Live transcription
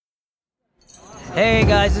Hey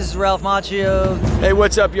guys, this is Ralph Macchio. Hey,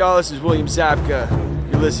 what's up, y'all? This is William Zabka.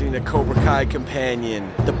 You're listening to Cobra Kai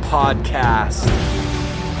Companion, the podcast.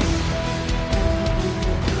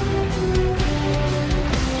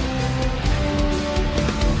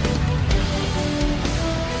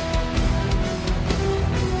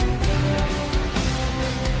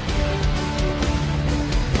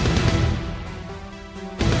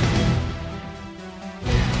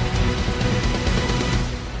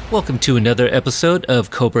 Welcome to another episode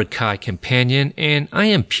of Cobra Kai Companion, and I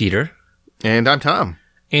am Peter. And I'm Tom.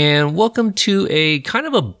 And welcome to a kind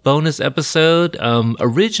of a bonus episode.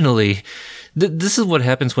 Originally, this is what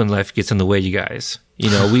happens when life gets in the way, you guys. You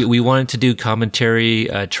know, we wanted to do commentary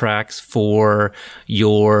tracks for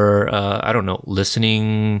your,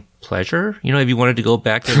 listening pleasure. You know, if you wanted to go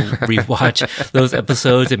back and rewatch those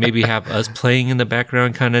episodes and maybe have us playing in the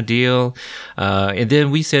background kind of deal. And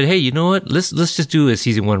then we said, hey, you know what? Let's just do a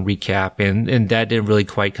season 1 recap. And that didn't really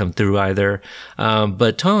quite come through either.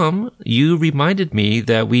 But Tom, you reminded me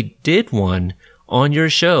that we did one on your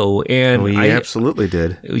show, and we absolutely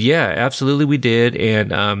did. Yeah, absolutely we did.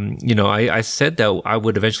 And, I said that I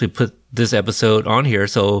would eventually put this episode on here.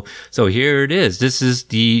 So here it is. This is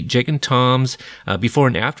the Jake and Tom's, before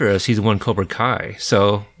and after of season 1 Cobra Kai.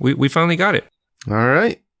 So we finally got it. All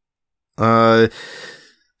right.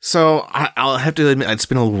 So I'll have to admit, it's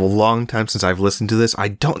been a long time since I've listened to this. I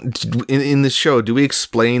don't, in this show, do we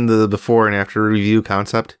explain the before and after review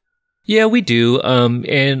concept? Yeah, we do.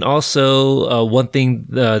 And also, one thing,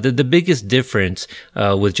 the biggest difference,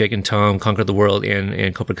 with Jake and Tom Conquer the World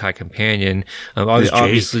and Cobra Kai Companion,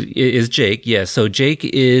 obviously is Jake. Yeah. So Jake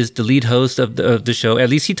is the lead host of the show. At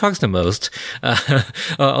least he talks the most.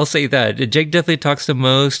 I'll say that. Jake definitely talks the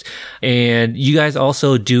most. And you guys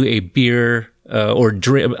also do a beer, or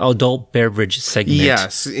adult beverage segment.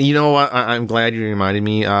 Yes. You know what? I'm glad you reminded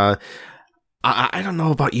me. I don't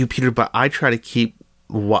know about you, Peter, but I try to keep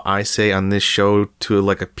what I say on this show to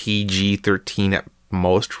like a PG-13 at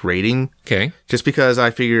most rating. Okay. Just because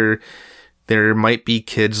I figure there might be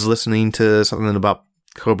kids listening to something about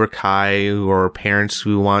Cobra Kai or parents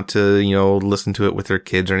who want to, listen to it with their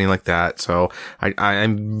kids or anything like that. So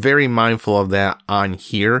I'm very mindful of that on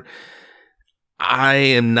here. I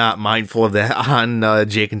am not mindful of that on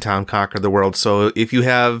Jake and Tom Conquer the World. So if you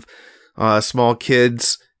have small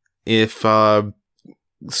kids, if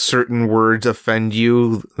certain words offend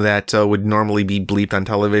you that would normally be bleeped on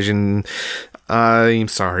television, I'm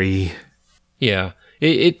sorry. Yeah.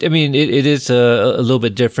 It is a little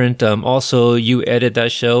bit different. Also, you edit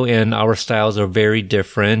that show and our styles are very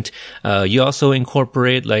different. You also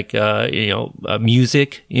incorporate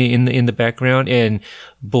music in the background, and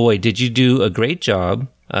boy, did you do a great job.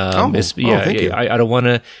 Thank you. I don't want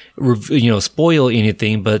to, spoil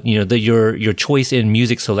anything, but your choice in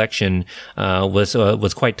music selection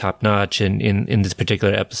was quite top notch in this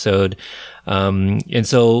particular episode. And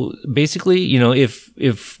so basically,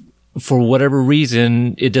 if for whatever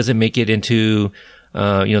reason it doesn't make it into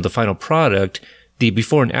the final product, the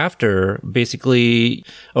before and after basically,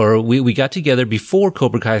 or we got together before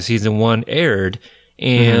Cobra Kai season 1 aired.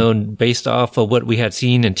 And based off of what we had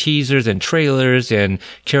seen in teasers and trailers and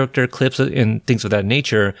character clips and things of that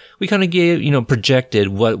nature, we kind of gave, projected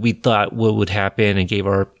what we thought would happen and gave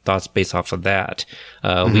our thoughts based off of that.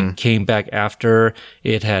 We came back after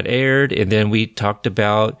it had aired, and then we talked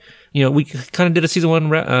about, we kind of did a season 1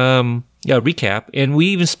 recap, and we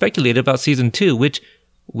even speculated about season 2, which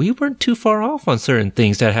we weren't too far off on certain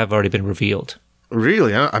things that have already been revealed.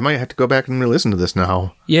 Really? I might have to go back and re-listen to this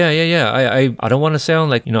now. Yeah. I don't want to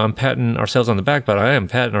sound like, I'm patting ourselves on the back, but I am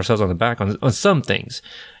patting ourselves on the back on some things.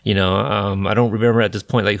 I don't remember at this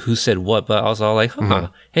point, like, who said what, but I was all like,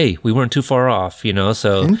 hey, we weren't too far off,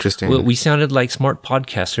 so. Interesting. We sounded like smart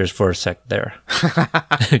podcasters for a sec there.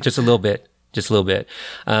 Just a little bit.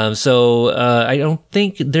 So I don't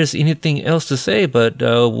think there's anything else to say, but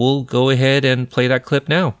we'll go ahead and play that clip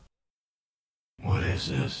now. What is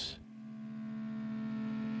this?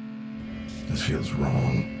 This feels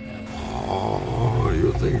wrong. Oh,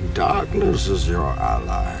 you think darkness is your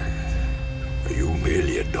ally? You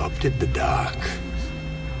merely adopted the dark.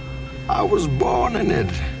 I was born in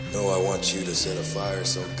it. No, I want you to set a fire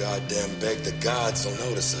so goddamn beg the gods will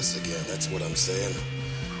notice us again. That's what I'm saying.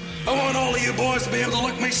 I want all of you boys to be able to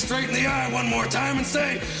look me straight in the eye one more time and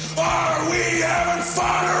say, are we having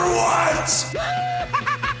fun or what?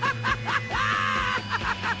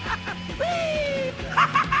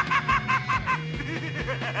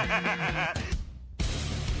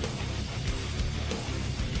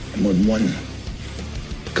 And when one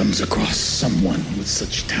comes across someone with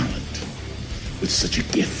such talent, with such a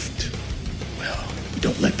gift, well, you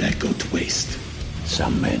don't let that go to waste.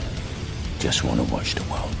 Some men just want to watch the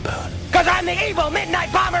world burn. Because I'm the evil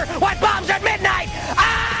midnight bomber. What bombs at midnight?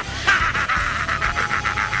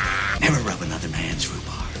 Never rub another man's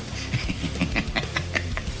rhubarb.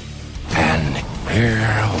 And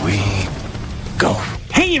here we go.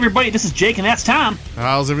 Hey everybody, this is Jake and that's Tom.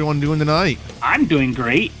 How's everyone doing tonight? I'm doing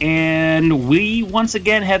great, and we once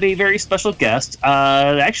again have a very special guest.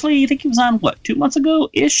 Actually, I think he was on, 2 months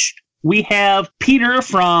ago-ish? We have Peter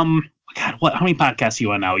from, God, how many podcasts are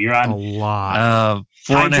you on now? You're on... A lot.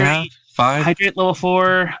 4.5, 5. Hydrate Level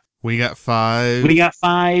 4. We got 5. We got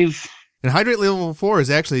 5. And Hydrate Level 4 is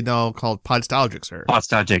actually now called Podstalgic, sir.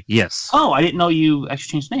 Podstalgic, yes. Oh, I didn't know you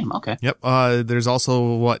actually changed the name. Okay. Yep. There's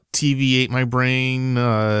also, TV Ate My Brain.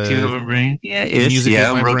 TV Ate My Brain? Yeah, ish. Music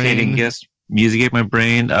Ate My rotating Brain. guest. Music Ate My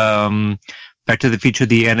Brain. Back to the Future,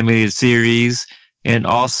 the animated series. And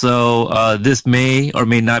also, this may or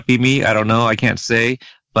may not be me. I don't know. I can't say.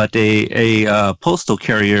 But a postal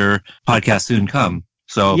carrier podcast soon come.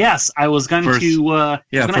 So yes, I was going to.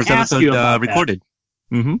 First ask episode you about recorded.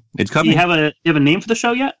 Mm-hmm. It's Do coming. you have a name for the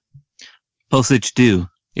show yet? Postage due,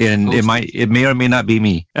 and it may or may not be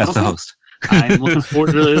me as the host. I'm looking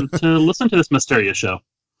forward to listen to this mysterious show.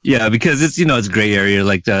 Yeah, because it's gray area,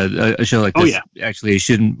 like a show like this actually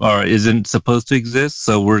shouldn't or isn't supposed to exist.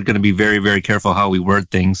 So we're going to be very, very careful how we word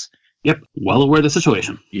things. Yep, well aware of the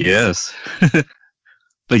situation. Yes,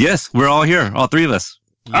 but yes, we're all here, all three of us.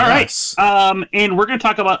 All right. And we're going to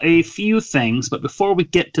talk about a few things, but before we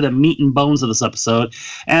get to the meat and bones of this episode,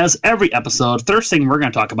 as every episode, first thing we're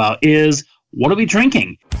going to talk about is what are we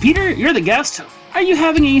drinking? Peter, you're the guest. Are you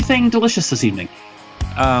having anything delicious this evening?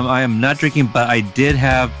 I am not drinking, but I did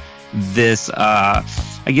have this, I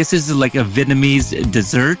guess this is like a Vietnamese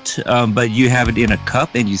dessert, but you have it in a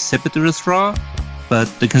cup and you sip it through a straw, but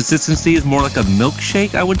the consistency is more like a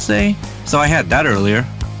milkshake, I would say. So I had that earlier.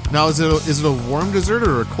 Now, is it a warm dessert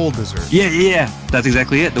or a cold dessert? Yeah. That's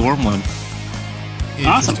exactly it. The warm one.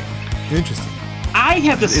 Awesome. Interesting. I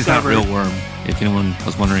have discovered... It's not real worm, if anyone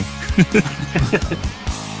was wondering.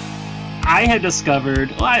 I had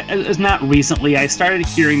discovered... Well, it's not recently. I started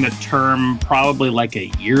hearing the term probably like a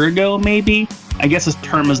year ago, maybe. I guess this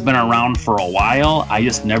term has been around for a while. I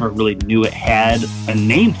just never really knew it had a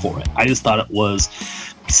name for it. I just thought it was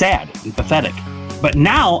sad and pathetic. But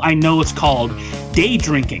now I know it's called day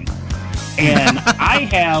drinking. And I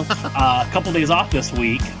have a couple days off this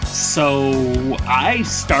week, so I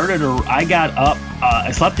got up,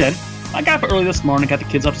 I slept in. I got up early this morning, got the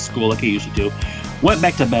kids up to school like I usually do. Went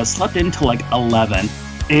back to bed, slept in till like 11,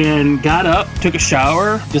 and got up, took a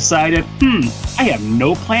shower, decided, I have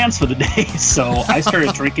no plans for the day, so I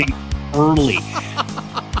started drinking early.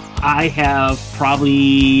 I have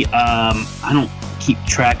probably, I don't keep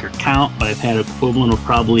track or count, but I've had an equivalent of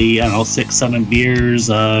probably 6-7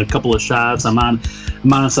 beers, a couple of shots. I'm on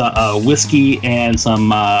some whiskey and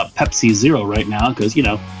some Pepsi Zero right now because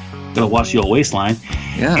gotta watch the old waistline.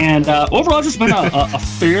 Yeah. And overall, it's just been a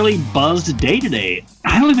fairly buzzed day today.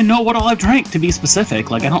 I don't even know what all I've drank, to be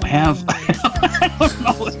specific. Like I don't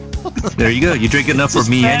know. There you go. You drink enough for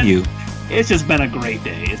me and you. It's just been a great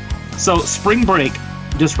day. So spring break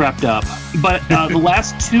just wrapped up, but the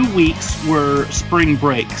last 2 weeks were spring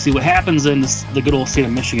break. See, what happens in the good old state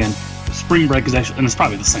of Michigan, spring break is actually, and it's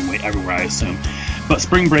probably the same way everywhere, I assume, but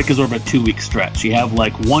spring break is over a 2-week stretch. You have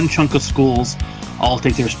like one chunk of schools all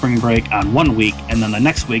take their spring break on 1 week, and then the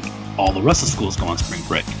next week all the rest of schools go on spring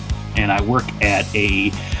break. And I work at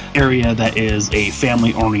a area that is a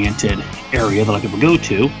family-oriented area that I could go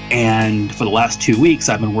to. And for the last 2 weeks,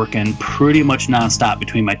 I've been working pretty much nonstop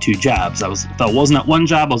between my two jobs. If I wasn't at one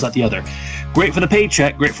job, I was at the other. Great for the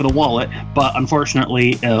paycheck, great for the wallet, but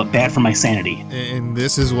unfortunately, bad for my sanity. And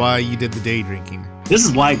this is why you did the day drinking. This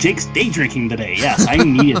is why Jake's day drinking today. Yes, I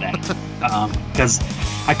needed that. Because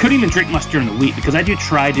I couldn't even drink much during the week, because I do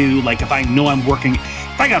try to, like, if I know I'm working,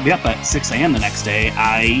 if I gotta be up at 6 a.m. the next day,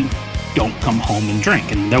 I don't come home and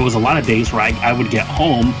drink. And there was a lot of days where I would get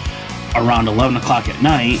home around 11 o'clock at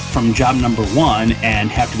night from job number 1 and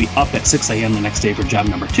have to be up at 6 a.m. the next day for job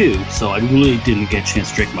number 2. So I really didn't get a chance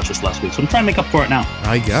to drink much this last week. So I'm trying to make up for it now.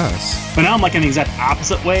 I guess. But now I'm like in the exact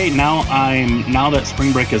opposite way. Now that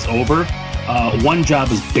spring break is over, one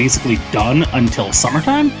job is basically done until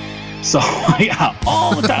summertime. So I got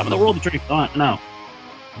all the time in the world to drink now.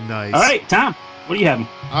 Nice. All right, Tom, what are you having?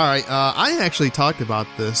 All right, I actually talked about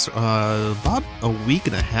this about a week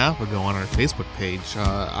and a half ago on our Facebook page.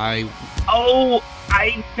 I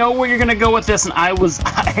know where you're gonna go with this, and I was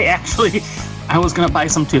gonna buy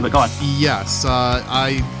some too, but go on. Yes,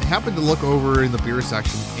 I happened to look over in the beer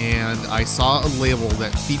section, and I saw a label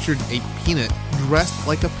that featured a peanut dressed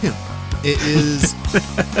like a pimp. It is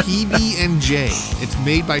PB&J. It's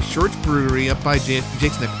made by Shorts Brewery up by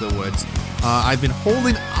Jake's neck of the woods. I've been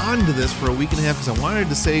holding on to this for a week and a half because I wanted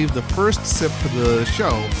to save the first sip for the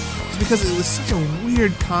show, just because it was such a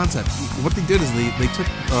weird concept. What they did is they took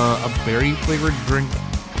a berry flavored drink,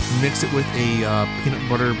 mixed it with a peanut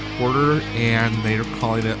butter porter, and they're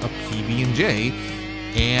calling it a PB&J.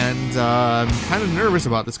 And I'm kind of nervous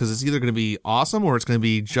about this because it's either going to be awesome or it's going to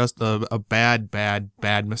be just a bad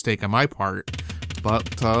mistake on my part.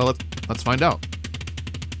 But let's find out.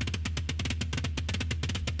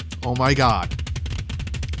 Oh my god.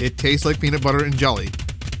 It tastes like peanut butter and jelly.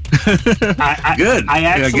 Good. I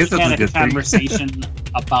actually had a conversation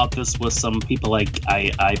about this with some people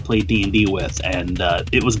I play D&D with, and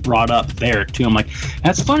it was brought up there too. I'm like,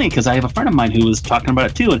 that's funny because I have a friend of mine who was talking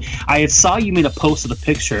about it too, and I saw you made a post of the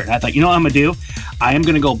picture, and I thought, you know what I'm gonna do? I am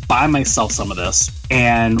gonna go buy myself some of this,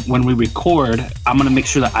 and when we record, I'm gonna make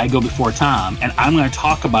sure that I go before Tom, and I'm gonna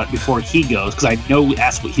talk about it before he goes because I know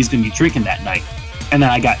that's what he's gonna be drinking that night. And then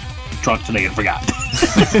I got drunk today and forgot.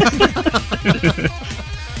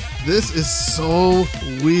 This is so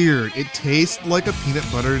weird. It tastes like a peanut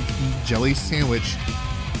butter jelly sandwich,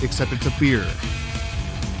 except it's a beer.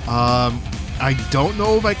 I don't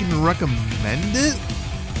know if I can recommend it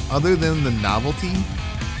other than the novelty.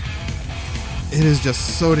 It is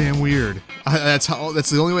just so damn weird. That's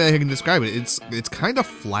the only way I can describe it. It's kind of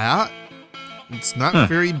flat. It's not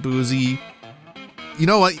very boozy. You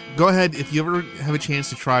know what? Go ahead. If you ever have a chance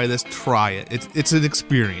to try this, try it. It's an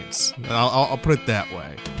experience. I'll put it that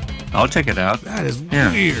way. I'll check it out. That is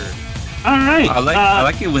weird. All right. I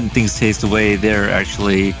like it when things taste the way they're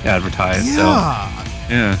actually advertised. Yeah.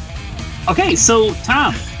 So, yeah. Okay, so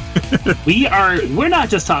Tom, we're not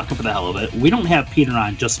just talking for the hell of it. We don't have Peter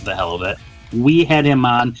on just for the hell of it. We had him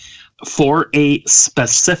on for a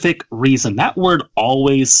specific reason. That word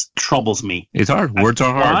always troubles me. It's hard. Words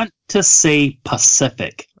are hard. I want to say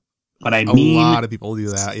Pacific, but I mean a lot of people do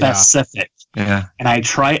that. Specific. Yeah. And I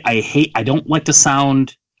don't like to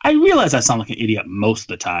sound. I realize I sound like an idiot most of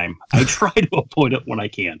the time. I try to avoid it when I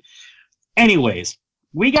can. Anyways,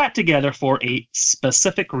 we got together for a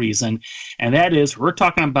specific reason, and that is we're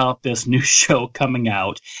talking about this new show coming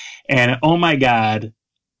out, and oh my god,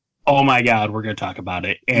 we're going to talk about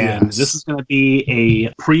it. And This is going to be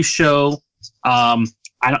a pre-show. What's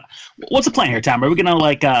the plan here, Tom? Are we going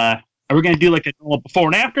to are we going to do like a before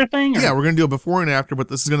and after thing? Or? Yeah, we're going to do a before and after, but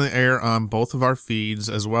this is going to air on both of our feeds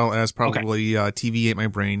as well as probably TV Ate My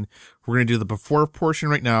Brain. We're going to do the before portion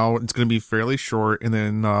right now. It's going to be fairly short, and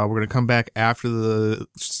then we're going to come back after the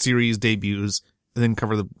series debuts and then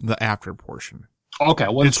cover the after portion. Okay,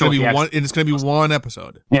 well, it's going to be one. It's going to be one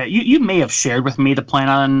episode. Yeah, you may have shared with me the plan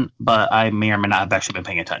on, but I may or may not have actually been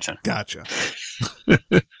paying attention. Gotcha.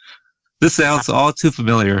 This sounds all too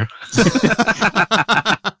familiar.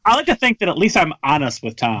 I like to think that at least I'm honest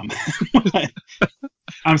with Tom.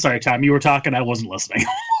 I'm sorry, Tom. You were talking. I wasn't listening.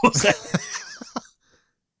 What was that?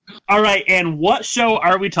 All right, and what show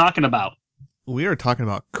are we talking about? We are talking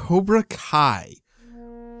about Cobra Kai.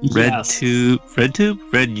 RedTube?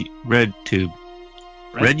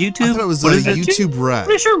 Red YouTube? I thought it was YouTube Red.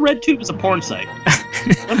 Pretty sure RedTube is a porn site.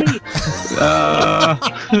 Let me.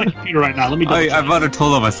 My computer right now. Let me. I might have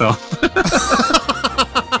told on myself.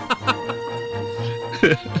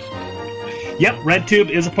 Yep, RedTube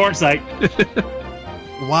is a porn site.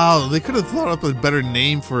 Wow, they could have thought up a better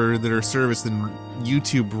name for their service than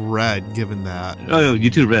YouTube Red, given that. Oh,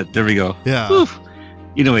 YouTube Red. There we go. Yeah. Oof.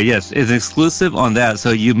 Anyway, yes, it's exclusive on that, so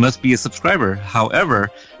you must be a subscriber. However,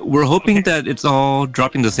 we're hoping that it's all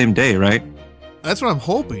dropping the same day, right? That's what I'm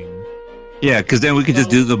hoping. Yeah, because then we could just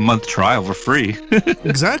do the month trial for free.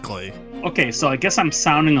 Exactly. Okay, so I guess I'm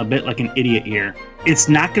sounding a bit like an idiot here. It's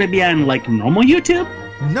not going to be on, like, normal YouTube?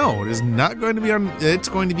 No, it is not going to be on... It's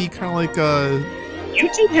going to be kind of like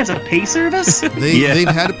YouTube has a pay service? They've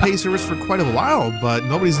had a pay service for quite a while, but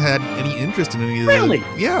nobody's had any interest in any of the... Really?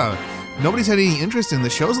 Yeah. Nobody's had any interest in the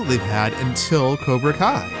shows that they've had until Cobra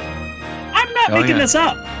Kai. I'm not making this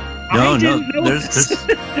up. No,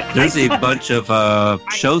 there's a bunch of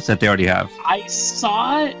shows that they already have. I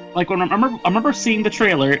saw it, like, when I remember seeing the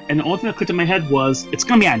trailer, and the only thing that clicked in my head was, it's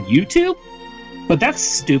going to be on YouTube? But that's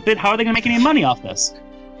stupid. How are they going to make any money off this?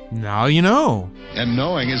 Now you know. And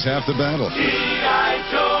knowing is half the battle.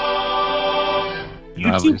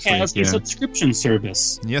 YouTube has a subscription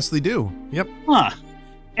service. Yes, they do. Yep. Huh.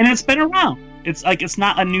 And it's been around. It's like it's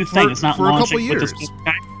not a new thing. It's not for launching a couple years.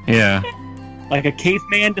 Yeah. Like a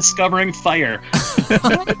caveman discovering fire.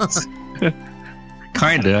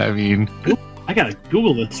 Kinda. I mean, I gotta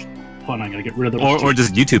Google this. Hold on, I gotta get rid of the. Or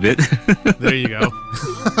just YouTube it. There you go.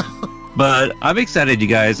 But I'm excited, you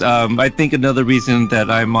guys. I think another reason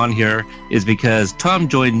that I'm on here is because Tom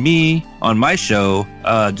joined me on my show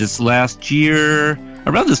just last year,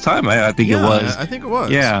 around this time, I think it was. I think it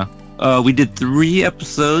was. Yeah. We did 3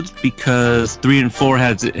 episodes because 3 and 4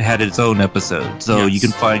 had its own episode. So you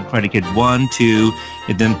can find Karate Kid 1, 2,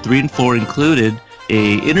 and then 3 and 4 included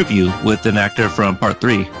a interview with an actor from Part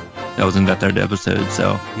 3 that was in that 3rd episode.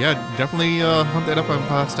 So yeah, definitely hunt that up on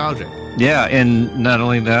Nostalgic. Yeah, and not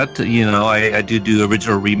only that, I do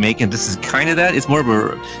original remake, and this is kind of that. It's more of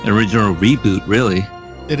an original reboot, really.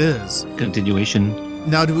 It is. Continuation.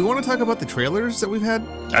 Now, do we want to talk about the trailers that we've had?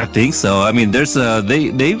 I think so. I mean, there's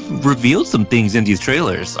they've revealed some things in these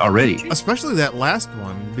trailers already. Especially that last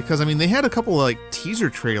one, because I mean, they had a couple like teaser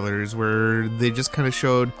trailers where they just kind of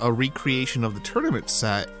showed a recreation of the tournament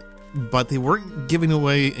set, but they weren't giving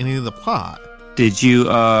away any of the plot. Did you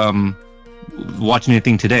watch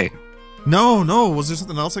anything today? No. Was there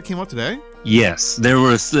something else that came out today? Yes, there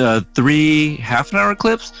was 3 half-an-hour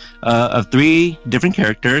clips of 3 different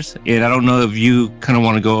characters, and I don't know if you kind of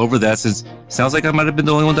want to go over that, since it sounds like I might have been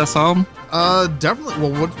the only one that saw them. Definitely.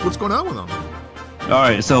 Well, what's going on with them? All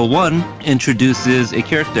right, so one introduces a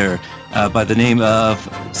character by the name of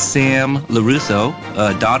Sam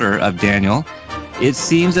LaRusso, daughter of Daniel. It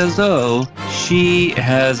seems as though she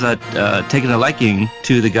has taken a liking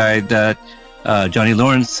to the guy that Johnny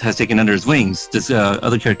Lawrence has taken under his wings, this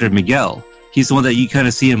other character, Miguel. He's the one that you kind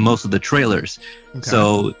of see in most of the trailers. Okay.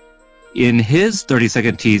 So in his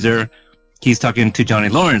 30-second teaser, he's talking to Johnny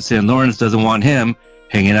Lawrence, and Lawrence doesn't want him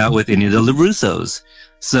hanging out with any of the LaRussos.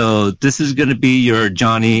 So this is going to be your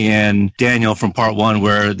Johnny and Daniel from Part 1,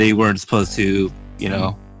 where they weren't supposed to,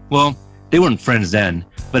 well, they weren't friends then.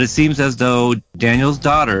 But it seems as though Daniel's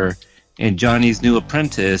daughter and Johnny's new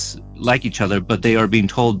apprentice like each other, but they are being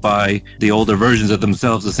told by the older versions of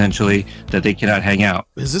themselves, essentially, that they cannot hang out.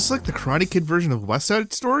 Is this like the Karate Kid version of West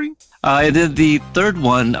Side Story? And then the 3rd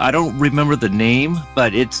one, I don't remember the name,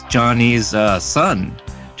 but it's Johnny's son.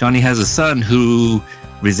 Johnny has a son who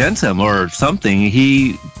resents him or something.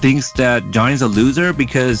 He thinks that Johnny's a loser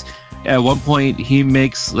because at one point he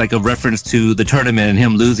makes like a reference to the tournament and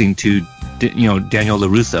him losing to, Daniel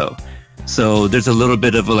LaRusso. So there's a little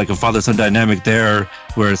bit of a father-son dynamic there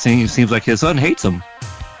where it seems like his son hates him.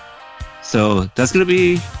 So that's going to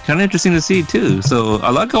be kind of interesting to see too. So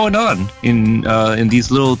a lot going on in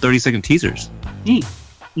these little 30-second teasers. Neat.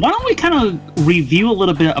 Why don't we kind of review a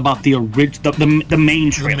little bit about the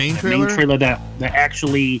main trailer? The main trailer that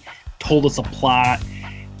actually told us a plot.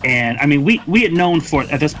 And I mean, we had known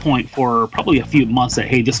at this point for probably a few months that,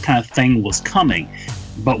 hey, this kind of thing was coming.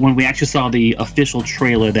 But when we actually saw the official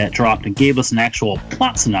trailer that dropped and gave us an actual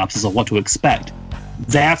plot synopsis of what to expect,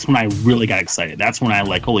 that's when I really got excited. That's when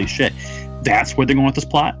I holy shit, that's where they're going with this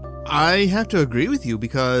plot. I have to agree with you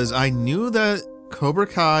because I knew that Cobra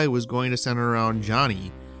Kai was going to center around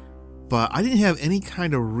Johnny, but I didn't have any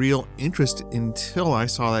kind of real interest until I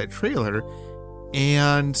saw that trailer.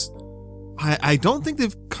 And I don't think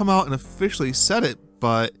they've come out and officially said it,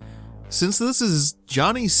 but since this is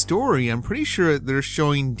Johnny's story, I'm pretty sure they're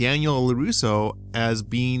showing Daniel LaRusso as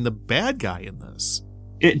being the bad guy in this.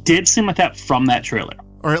 It did seem like that from that trailer.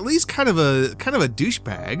 Or at least kind of a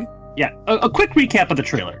douchebag. Yeah, a quick recap of the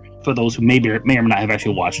trailer for those who may or not have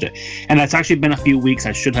actually watched it. And it's actually been a few weeks.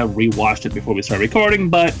 I should have rewatched it before we started recording,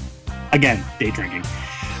 but again, day drinking.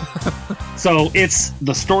 So it's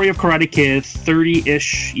the story of Karate Kid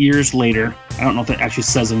 30-ish years later. I don't know if it actually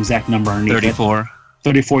says an exact number underneath 34.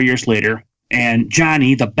 34 years later. And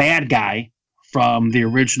Johnny, the bad guy from the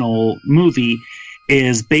original movie,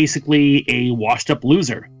 is basically a washed-up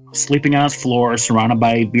loser, sleeping on his floor, surrounded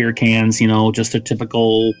by beer cans, just a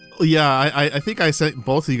typical... Yeah, I think I sent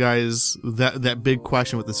both of you guys that big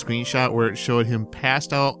question with the screenshot where it showed him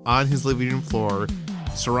passed out on his living room floor,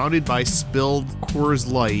 surrounded by spilled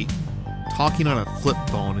Coors Light, talking on a flip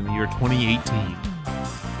phone in the year 2018.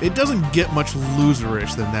 It doesn't get much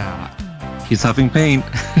loserish than that. He's huffing paint.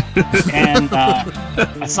 And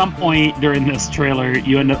at some point during this trailer,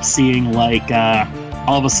 you end up seeing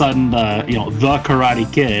all of a sudden the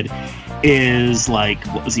Karate Kid is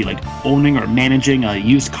what was he owning or managing a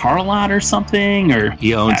used car lot or something? Or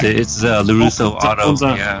he owns it. It's LaRusso Auto.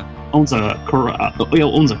 Owns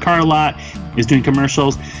a car lot. Is doing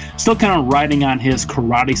commercials. Still kind of riding on his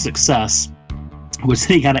karate success. Which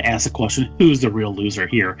he got to ask the question: who's the real loser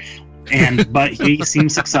here? But he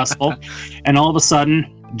seems successful, and all of a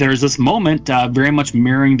sudden there's this moment very much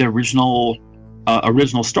mirroring the original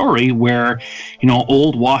story where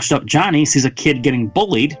old washed up Johnny sees a kid getting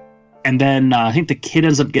bullied, and then I think the kid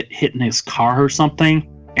ends up getting hit in his car or something,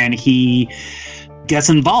 and he gets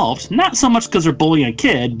involved, not so much because they're bullying a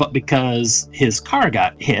kid, but because his car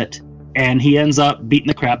got hit, and he ends up beating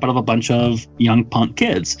the crap out of a bunch of young punk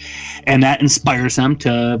kids. And that inspires him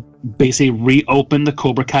to basically reopen the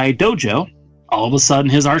Cobra Kai dojo. All of a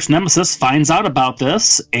sudden, his arch nemesis finds out about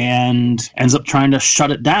this and ends up trying to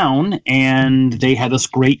shut it down. And they have this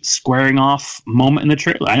great squaring off moment in the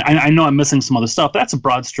trailer. I know I'm missing some other stuff, but that's the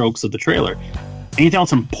broad strokes of the trailer. Anything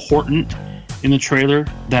else important in the trailer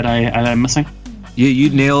that I'm missing? You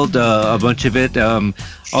nailed a bunch of it.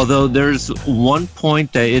 Although there's one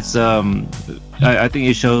point that it's, I think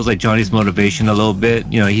it shows like Johnny's motivation a little bit.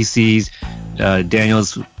 You know, he sees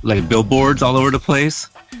Daniel's like billboards all over the place.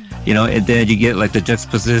 You know, and then you get like the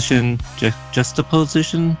juxtaposition. Yeah,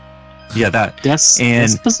 that.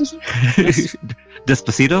 Juxtaposition?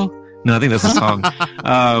 Despacito? No, I think that's a song.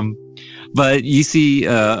 But you see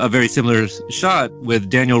a very similar shot with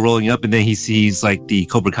Daniel rolling up, and then he sees like the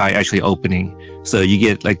Cobra Kai actually opening. So you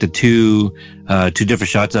get like the two different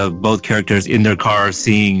shots of both characters in their car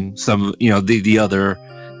seeing some, you know, the other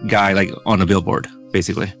guy like on a billboard,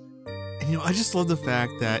 basically. And, you know, I just love the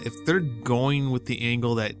fact that if they're going with the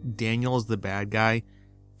angle that Daniel is the bad guy,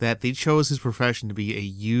 that they chose his profession to be a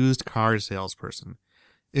used car salesperson.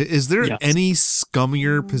 Is there any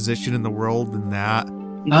scummier position in the world than that?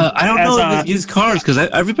 I don't know if it's used cars, because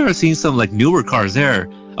I remember seeing some like newer cars there.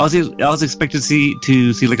 I was expecting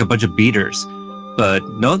to see like a bunch of beaters, but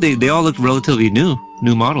no, they all look relatively new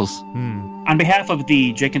models. On behalf of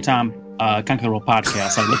the Jake and Tom Conquer the World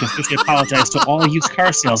podcast, I'd like to officially apologize to all used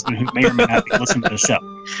car salesmen who may or may not be listening to the show.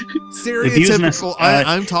 Stereotypical.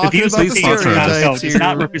 I'm talking about the stereotypes does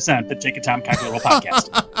not represent the Jake and Tom Conquer the World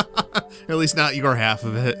podcast. At least not your half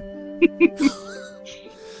of it.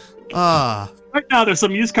 Right now, there's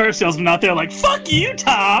some used car salesmen out there like, fuck you,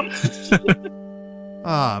 Tom!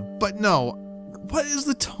 But no, what is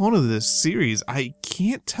the tone of this series? I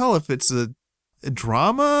can't tell if it's a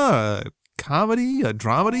drama, a comedy, a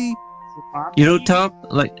dramedy. You know, Tom,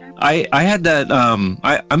 like I had that.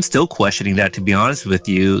 I'm still questioning that, to be honest with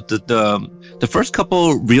you. The first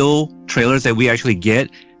couple real trailers that we actually get,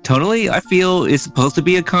 tonally, I feel is supposed to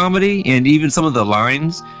be a comedy, and even some of the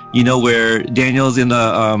lines, you know, where Daniel's in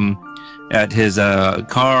the at his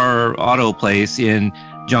car auto place, and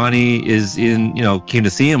Johnny is in, you know, came to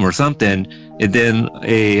see him or something, and then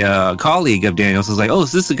a colleague of Daniel's was like, "Oh,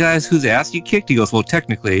 is this the guy whose ass you kicked?" He goes, "Well,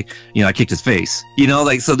 technically, you know, I kicked his face." You know,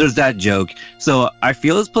 like, so there's that joke. So I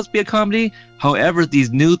feel it's supposed to be a comedy. However, these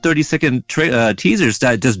new 30-second teasers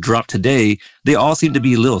that just dropped today, they all seem to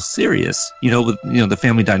be a little serious, you know, with, you know, the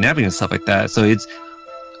family dynamic and stuff like that. So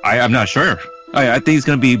I'm not sure. I think it's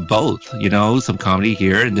going to be both, you know, some comedy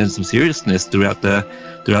here and then some seriousness throughout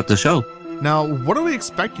the show. Now, what are we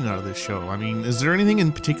expecting out of this show? I mean, is there anything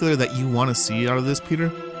in particular that you want to see out of this, Peter?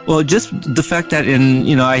 Well, just the fact that,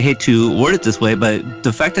 you know, I hate to word it this way, but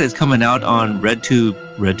the fact that it's coming out on YouTube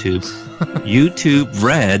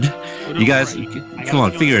Red, you guys, come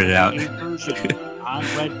on, figure it out.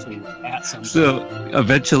 So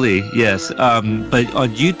eventually, yes. But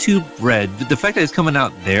on YouTube Red, the fact that it's coming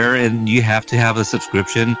out there and you have to have a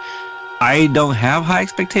subscription, I don't have high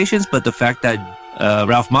expectations, but the fact that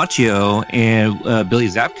Ralph Macchio and Billy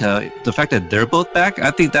Zabka, the fact that they're both back, I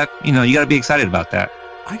think that, you know, you got to be excited about that.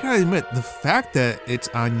 I gotta admit, the fact that it's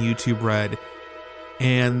on YouTube Red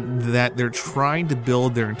and that they're trying to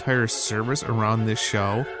build their entire service around this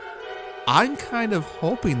show, I'm kind of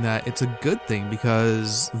hoping that it's a good thing,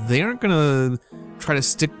 because they aren't gonna try to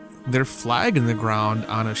stick their flag in the ground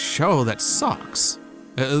on a show that sucks.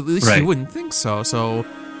 At least right. You wouldn't think so. So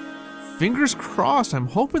fingers crossed. I'm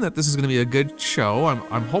hoping that this is going to be a good show.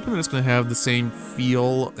 I'm hoping that it's going to have the same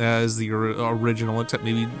feel as the original, except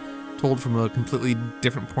maybe told from a completely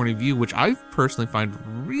different point of view, which I personally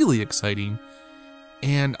find really exciting.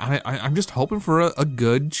 And I'm just hoping for a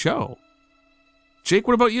good show. Jake,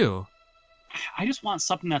 what about you? I just want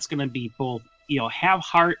something that's going to be both, you know, have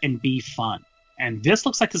heart and be fun. And this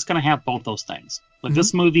looks like it's going to have both those things. Like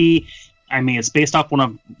this movie, I mean, it's based off one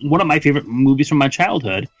of my favorite movies from my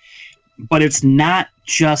childhood, but it's not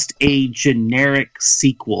just a generic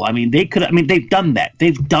sequel. I mean, they've done that.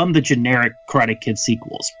 They've done the generic Karate Kid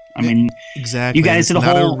sequels. I mean, exactly. You guys did a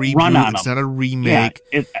whole run on them. It's not a remake.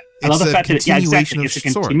 Yeah, I love the fact that it's a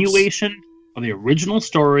continuation of the original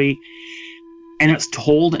story, and it's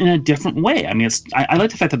told in a different way. I mean, I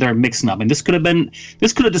like the fact that they're mixing up. And this could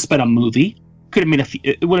have just been a movie.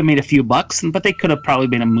 It would have made a few bucks, but they could have probably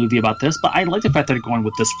made a movie about this. But I like the fact that they're going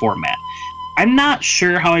with this format. I'm not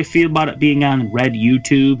sure how I feel about it being on Red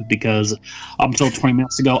YouTube, because up until 20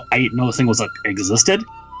 minutes ago, I didn't know this thing existed.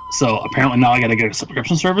 So apparently now I got to get a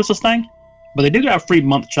subscription service this thing. But they do get a free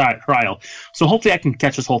month trial, so hopefully I can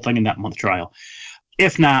catch this whole thing in that month trial.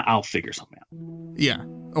 If not, I'll figure something out. Yeah.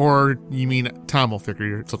 Or you mean Tom will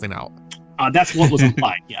figure something out? That's what was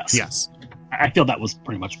implied, yes. Yes. I feel that was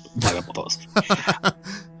pretty much right up with those.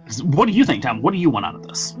 What do you think, Tom? What do you want out of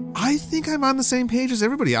this? I think I'm on the same page as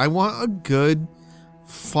everybody. I want a good,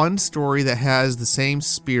 fun story that has the same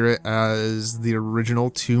spirit as the original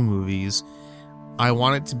 2 movies. I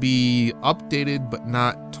want it to be updated, but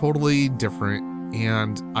not totally different.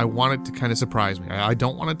 And I want it to kind of surprise me. I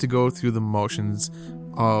don't want it to go through the motions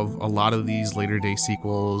of a lot of these later day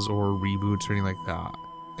sequels or reboots or anything like that.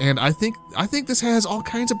 And I think this has all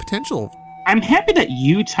kinds of potential. I'm happy that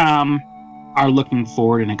you, Tom, are looking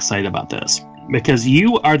forward and excited about this, because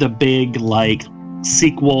you are the big, like,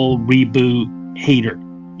 sequel reboot hater,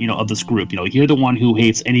 of this group. You're the one who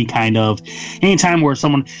hates anytime where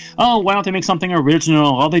someone, oh, why don't they make something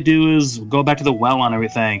original? All they do is go back to the well on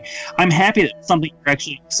everything. I'm happy that something you're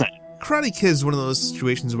actually excited. Karate Kid is one of those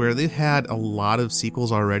situations where they've had a lot of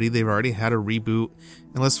sequels already. They've already had a reboot.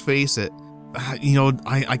 And let's face it,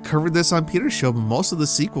 I covered this on Peter's show, but most of the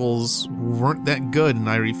sequels weren't that good, and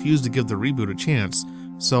I refused to give the reboot a chance.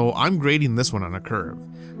 So I'm grading this one on a curve.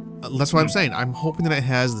 That's what I'm saying. I'm hoping that it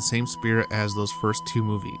has the same spirit as those first 2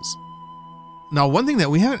 movies. Now, one thing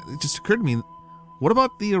that it just occurred to me, what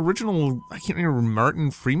about the original, I can't remember,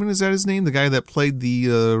 Martin Freeman, is that his name? The guy that played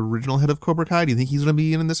the original head of Cobra Kai? Do you think he's going to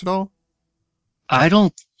be in this at all? I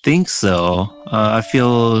don't think so. I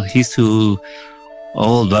feel he's too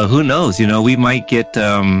old, but who knows? We might get,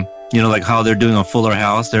 like how they're doing on Fuller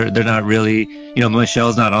House. They're not really,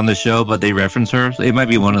 Michelle's not on the show, but they reference her. So it might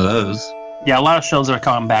be one of those. Yeah, a lot of shows are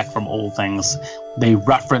coming back from old things. They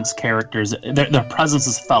reference characters. Their presence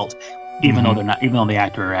is felt, even though the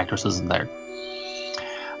actor or actress isn't there.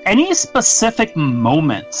 Any specific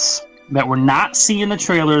moments that we're not seeing in the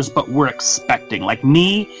trailers, but we're expecting? Like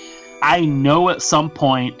me, I know at some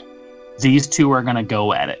point these 2 are going to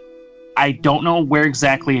go at it. I don't know where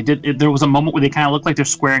exactly there was a moment where they kind of look like they're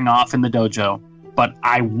squaring off in the dojo, but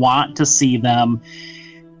I want to see them.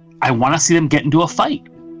 I want to see them get into a fight.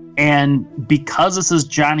 And because this is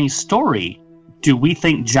Johnny's story, do we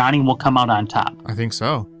think Johnny will come out on top? I think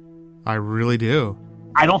so. I really do.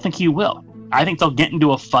 I don't think he will. I think they'll get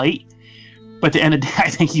into a fight, but at the end of the day, I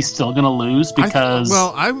think he's still going to lose because.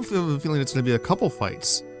 I have a feeling it's going to be a couple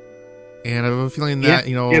fights, and I have a feeling that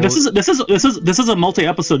this is a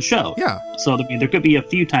multi-episode show. Yeah. So there could be a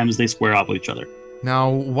few times they square off with each other. Now,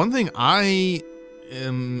 one thing I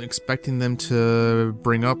am expecting them to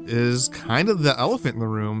bring up is kind of the elephant in the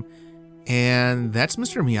room, and that's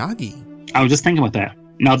Mr. Miyagi. I was just thinking about that.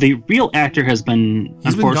 Now, the real actor has been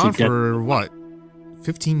He's been gone for, what,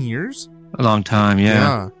 15 years? A long time,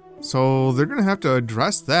 yeah. So they're going to have to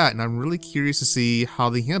address that, and I'm really curious to see how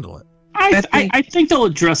they handle it. I think they'll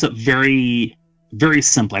address it very, very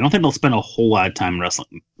simply. I don't think they'll spend a whole lot of time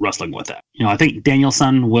wrestling with it. I think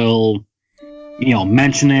Danielson will,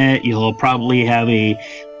 mention it. He'll probably have a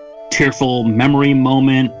tearful memory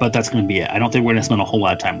moment, but that's going to be it. I don't think we're going to spend a whole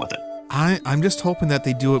lot of time with it. I'm just hoping that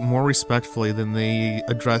they do it more respectfully than they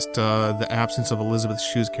addressed the absence of Elizabeth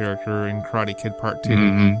Shue's character in Karate Kid Part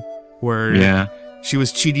 2, where she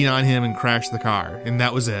was cheating on him and crashed the car, and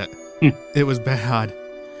that was it. It was bad.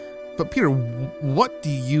 But Peter, what do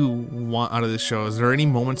you want out of this show? Is there any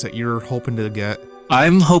moments that you're hoping to get?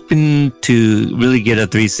 I'm hoping to really get a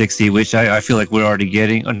 360, which I feel like we're already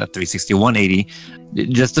getting. Or not 360, 180.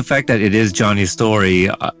 Just the fact that it is Johnny's story.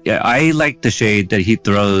 I like the shade that he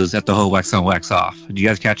throws at the whole wax on, wax off. Did you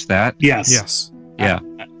guys catch that? Yes. Yeah.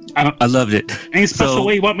 I loved it. Any special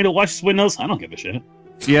way you want me to watch this Windows? I don't give a shit.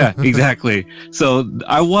 Yeah, exactly. So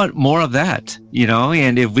I want more of that,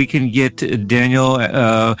 and if we can get Daniel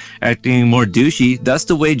acting more douchey, that's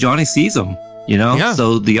the way Johnny sees him,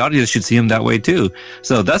 so the audience should see him that way too.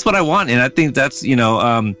 So that's what I want. And I think that's, I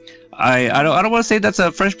don't want to say that's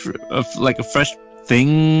a fresh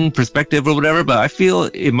thing perspective or whatever, but I feel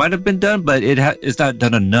it might have been done, but it's not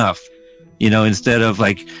done enough, instead of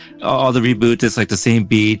like all the reboots, it's like the same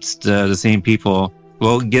beats, the same people.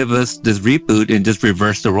 Well, give us this reboot and just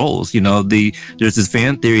reverse the roles. There's this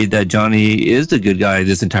fan theory that Johnny is the good guy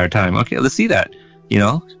this entire time. Okay, let's see that.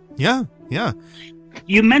 Yeah.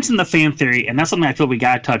 You mentioned the fan theory, and that's something I feel we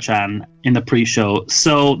got to touch on in the pre-show.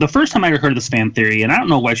 So the first time I heard of this fan theory, and I don't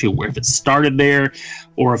know actually if it started there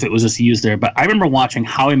or if it was just used there, but I remember watching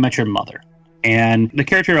How I Met Your Mother, and the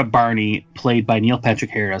character of Barney, played by Neil Patrick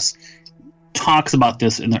Harris, talks about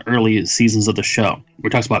this in the early seasons of the show. He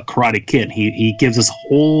talks about Karate Kid. He gives this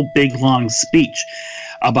whole big long speech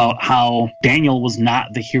about how Daniel was not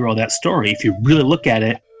the hero of that story. If you really look at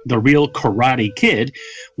it, the real Karate Kid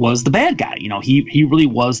was the bad guy. He really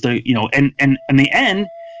was the, and in the end,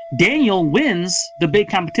 Daniel wins the big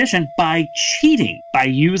competition by cheating, by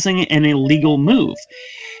using an illegal move.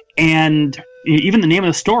 And even the name of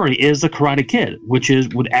the story is the Karate Kid, which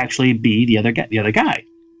would actually be the other guy.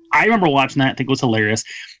 I remember watching that. I think it was hilarious.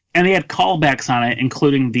 And they had callbacks on it,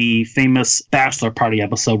 including the famous Bachelor Party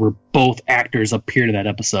episode where both actors appeared in that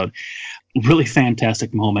episode. Really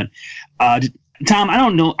fantastic moment. Tom, I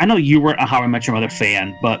don't know. I know you weren't a How I Met Your Mother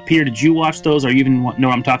fan, but Peter, did you watch those, or you even know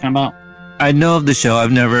what I'm talking about? I know of the show.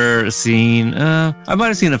 I've never seen. I might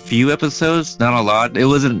have seen a few episodes, not a lot. It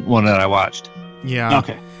wasn't one that I watched. Yeah.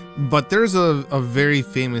 Okay. But there's a very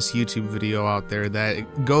famous YouTube video out there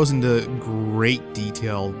that goes into great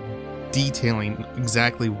detail, detailing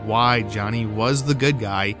exactly why Johnny was the good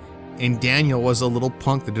guy and Daniel was a little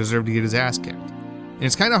punk that deserved to get his ass kicked. And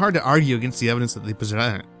it's kind of hard to argue against the evidence that they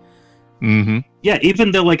present. Mm-hmm. Yeah,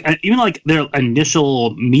 even their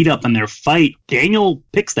initial meetup and their fight, Daniel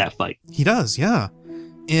picks that fight. He does, yeah.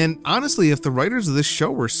 And honestly, if the writers of this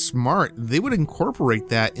show were smart, they would incorporate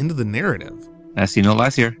that into the narrative. I see no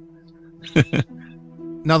lies here.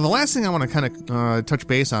 Now, the last thing I want to kind of touch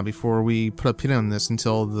base on before we put a pin on this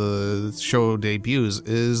until the show debuts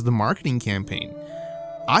is the marketing campaign.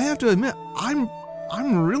 I have to admit, I'm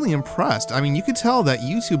really impressed. I mean, you could tell that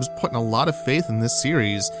YouTube's putting a lot of faith in this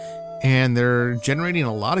series, and they're generating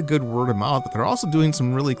a lot of good word of mouth, but they're also doing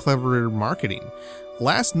some really clever marketing.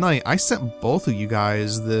 Last night, I sent both of you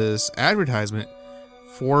guys this advertisement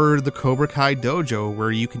for the Cobra Kai Dojo,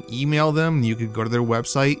 where you can email them, you could go to their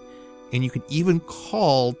website, and you can even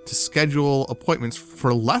call to schedule appointments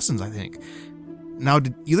for lessons, I think. Now,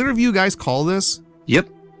 did either of you guys call this? Yep.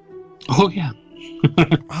 Oh, yeah.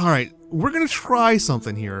 All right, we're going to try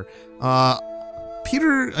something here.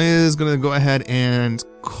 Peter is going to go ahead and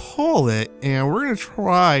call it, and we're going to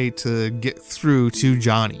try to get through to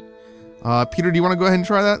Johnny. Peter, do you want to go ahead and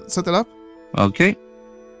try that? Set that up? Okay.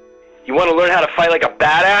 You want to learn how to fight like a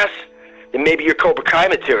badass? Then maybe you're Cobra Kai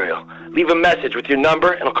material. Leave a message with your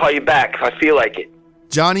number, and I'll call you back if I feel like it.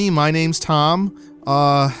 Johnny, my name's Tom.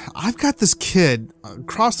 I've got this kid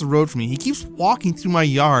across the road from me. He keeps walking through my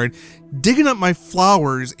yard, digging up my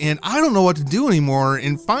flowers, and I don't know what to do anymore.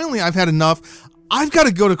 And finally, I've had enough. I've got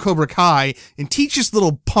to go to Cobra Kai and teach this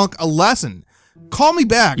little punk a lesson. Call me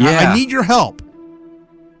back. Yeah. I need your help.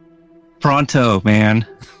 Pronto, man.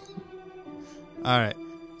 All right.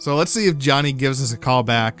 So let's see if Johnny gives us a call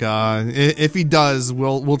back. If he does,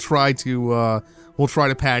 we'll try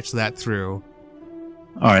to patch that through.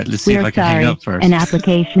 All right, let's see if I can hang up first. An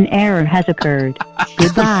application error has occurred.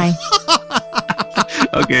 Goodbye.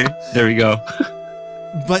 Okay, there we go.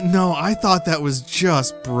 But no, I thought that was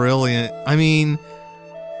just brilliant. I mean,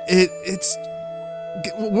 it's.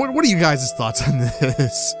 What are you guys' thoughts on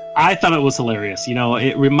this? I thought it was hilarious.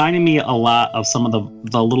 It reminded me a lot of some of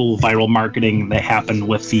the little viral marketing that happened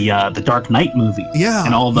with the Dark Knight movie. Yeah,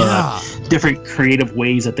 and all the different creative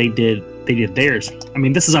ways that they did theirs. I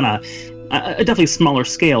mean, this is on a definitely smaller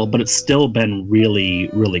scale, but it's still been really,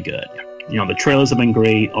 really good. The trailers have been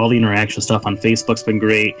great. All the interaction stuff on Facebook's been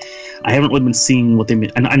great. I haven't really been seeing what they've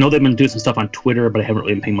been. And I know they've been doing some stuff on Twitter, but I haven't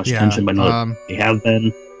really been paying much attention. But I know they have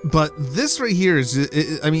been. But this right here is,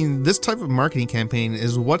 this type of marketing campaign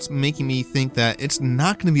is what's making me think that it's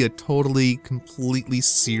not going to be a totally, completely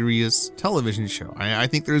serious television show. I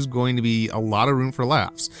think there's going to be a lot of room for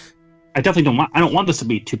laughs. I definitely don't want this to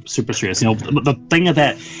be too super serious. The thing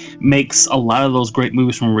that makes a lot of those great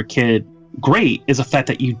movies from when we were a kid great is the fact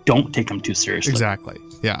that you don't take them too seriously. Exactly.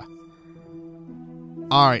 Yeah.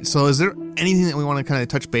 All right. So is there anything that we want to kind of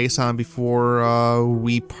touch base on before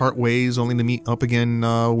we part ways, only to meet up again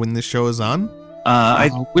when this show is on?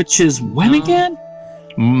 Which is when again?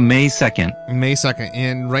 May 2nd. May 2nd.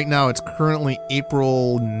 And right now it's currently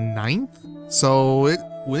April 9th. So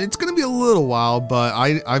it's going to be a little while, but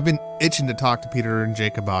I've been itching to talk to Peter and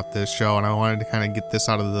Jake about this show, and I wanted to kind of get this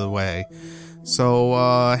out of the way. So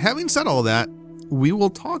having said all that, we will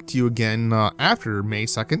talk to you again after May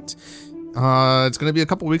 2nd. It's going to be a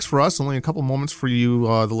couple weeks for us, only a couple moments for you,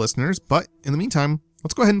 the listeners. But in the meantime,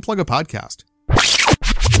 let's go ahead and plug a podcast.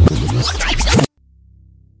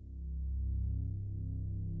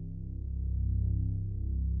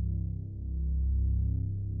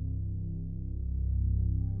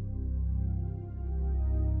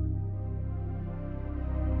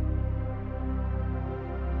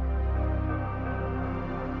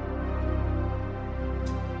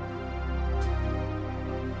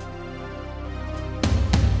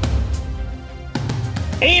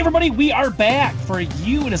 Hey everybody, we are back for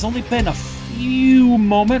you. It has only been a few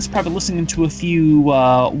moments, probably listening to a few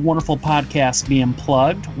wonderful podcasts being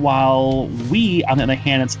plugged, while we, on the other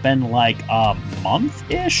hand, it's been like a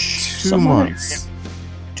month-ish? 2 months.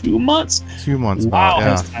 2 months? 2 months. Wow,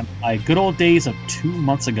 yeah. has time fly. Good old days of 2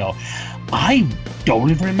 months ago. I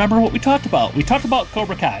don't even remember what we talked about. We talked about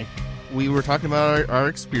Cobra Kai. We were talking about our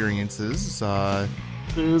experiences.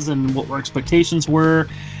 And what our expectations were.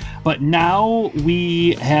 But now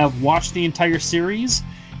we have watched the entire series.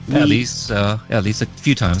 At least a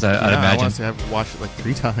few times, I'd imagine. I want to say I've watched it like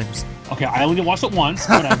 3 times. Okay, I only watched it once,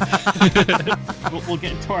 but we'll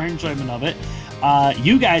get into our enjoyment of it.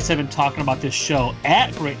 You guys have been talking about this show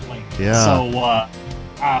at great length. Yeah.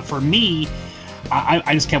 So for me,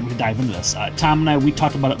 I just can't wait to dive into this. Tom and I, we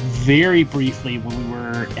talked about it very briefly when we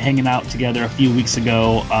were hanging out together a few weeks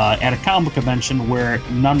ago at a comic book convention where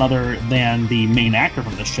none other than the main actor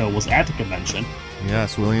from the show was at the convention.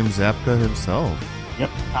 Yes, William Zabka himself. Yep,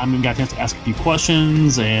 I got a chance to ask a few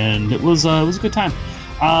questions, and it was a good time.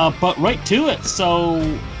 But right to it. So,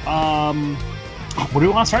 where do we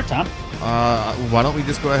want to start, Tom? Why don't we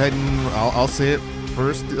just go ahead and I'll say it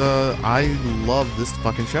first. I love this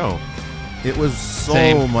fucking show. It was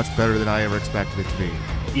so much better than I ever expected it to be.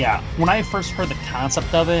 Yeah, when I first heard the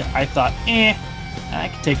concept of it, I thought, I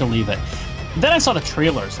could take or leave it. Then I saw the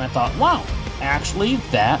trailers, and I thought, wow, actually,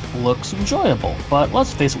 that looks enjoyable. But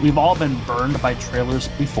let's face it, we've all been burned by trailers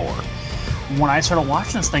before. When I started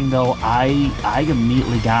watching this thing, though, I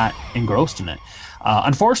immediately got engrossed in it.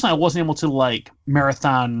 Unfortunately, I wasn't able to,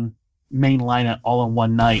 marathon mainline it all in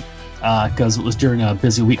one night because it was during a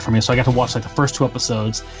busy week for me. So I got to watch, the first 2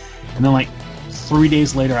 episodes. And then, 3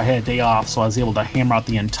 days later, I had a day off, so I was able to hammer out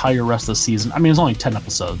the entire rest of the season. I mean, it was only 10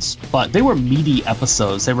 episodes, but they were meaty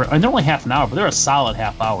episodes. They're only half an hour, but they're a solid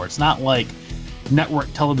half hour. It's not like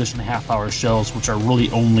network television half-hour shows, which are really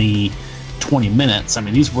only 20 minutes. I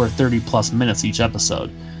mean, these were 30-plus minutes each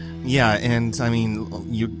episode. Yeah, and, I mean,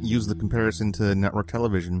 you use the comparison to network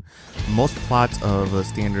television. Most plots of a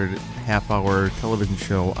standard half-hour television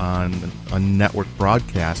show on a network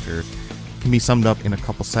broadcaster can be summed up in a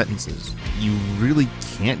couple sentences. You really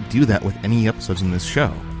can't do that with any episodes in this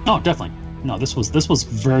show. Oh, definitely. No, this was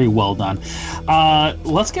very well done.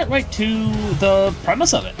 Let's get right to the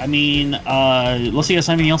premise of it. I mean, let's see if there's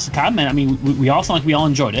anything else to comment. I mean, we all sound like we all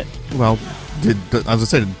enjoyed it. Well, as I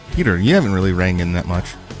said, Peter, you haven't really rang in that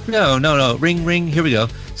much. No. Ring. Here we go.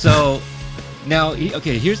 So now,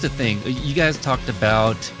 okay, here's the thing. You guys talked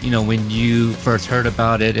about, when you first heard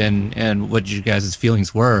about it and what you guys'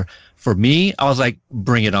 feelings were. For me, I was like,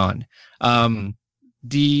 bring it on.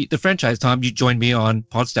 The franchise, Tom, you joined me on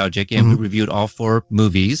Podstalgic, and we reviewed all 4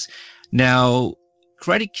 movies. Now,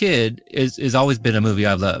 Karate Kid is always been a movie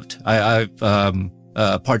I've loved. I've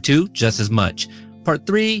Part 2, just as much. Part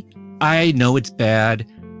 3, I know it's bad.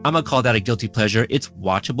 I'm gonna call that a guilty pleasure. It's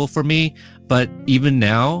watchable for me, but even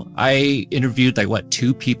now, I interviewed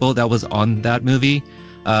 2 people that was on that movie.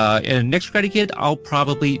 And next Karate Kid, I'll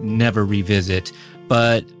probably never revisit.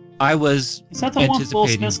 But I was Is that the one with Will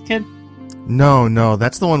Smith's kid? No,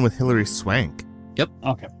 that's the one with Hilary Swank. Yep.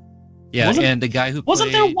 Okay. Yeah, and the guy who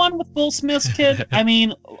wasn't there one with Will Smith's kid? I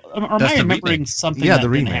mean, or am I remembering something that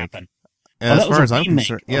didn't happen? As far as I'm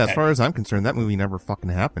concerned, as far as I'm concerned, that movie never fucking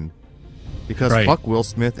happened. Because fuck Will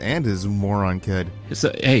Smith and his moron kid.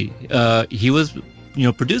 So hey, he was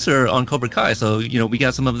producer on Cobra Kai, so we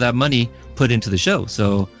got some of that money put into the show.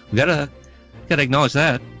 So we gotta acknowledge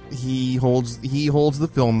that. He holds the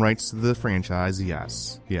film rights to the franchise.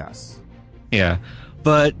 Yes. Yeah,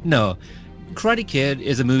 but no, Karate Kid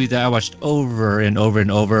is a movie that I watched over and over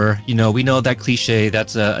and over. We know that cliche.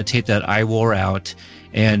 That's a tape that I wore out,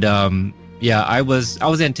 and I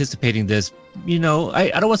was anticipating this. I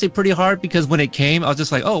don't want to say pretty hard because when it came, I was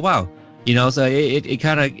just like, oh wow, So it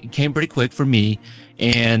kind of came pretty quick for me,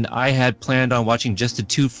 and I had planned on watching just the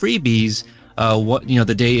 2 freebies.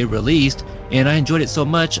 The day it released, and I enjoyed it so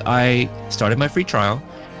much, I started my free trial,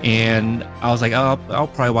 and I was like, I'll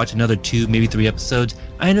probably watch another 2, maybe 3 episodes.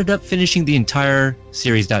 I ended up finishing the entire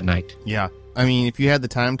series that night. Yeah, I mean, if you had the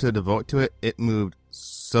time to devote to it, it moved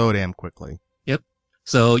so damn quickly. Yep.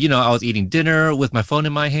 So, I was eating dinner with my phone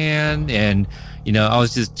in my hand, and, I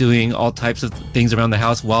was just doing all types of things around the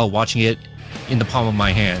house while watching it in the palm of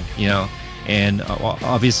my hand, and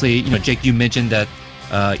obviously, Jake, you mentioned that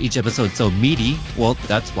each episode's so meaty. Well,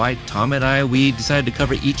 that's why Tom and we decided to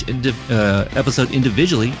cover each episode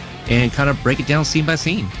individually and kind of break it down scene by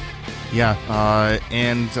scene. Yeah,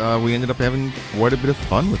 and we ended up having quite a bit of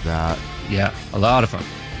fun with that. Yeah, a lot of fun.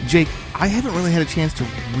 Jake, I haven't really had a chance to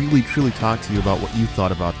really truly talk to you about what you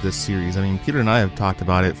thought about this series. I mean, Peter and I have talked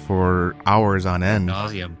about it for hours on end.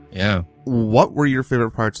 Nauseum, yeah. What were your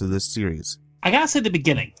favorite parts of this series? I gotta say the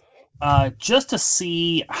beginning. Just to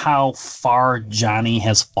see how far Johnny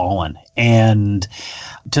has fallen and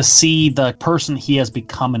to see the person he has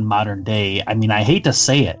become in modern day. I mean, I hate to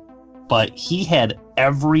say it, but he had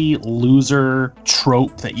every loser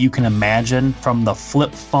trope that you can imagine, from the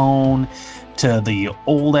flip phone to the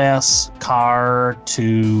old ass car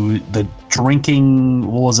to the drinking,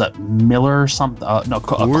 what was it, Miller or something?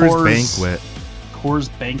 Coors Banquet. Coors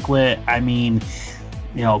Banquet. I mean,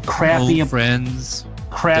 crappy no friends.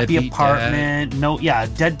 Crappy deadbeat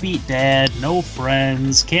apartment, deadbeat dad, no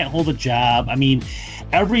friends, can't hold a job. I mean,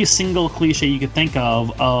 every single cliche you could think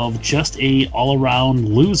of just a all-around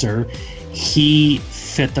loser, he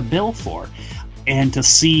fit the bill for. And to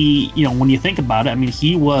see, when you think about it, I mean,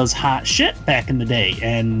 he was hot shit back in the day.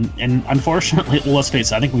 And unfortunately, let's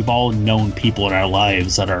face it, I think we've all known people in our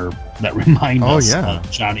lives that remind us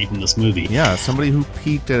of Johnny from this movie. Yeah, somebody who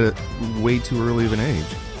peaked at way too early of an age.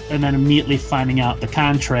 And then immediately finding out the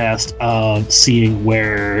contrast of seeing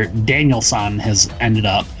where Daniel-san has ended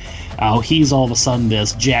up. He's all of a sudden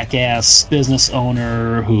this jackass business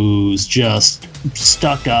onyr who's just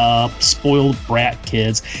stuck up, spoiled brat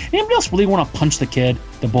kids. Anybody else really want to punch the kid,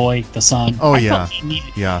 the boy, the son? Oh,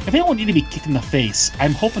 If anyone need to be kicked in the face,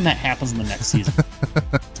 I'm hoping that happens in the next season.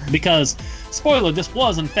 Because, spoiler, this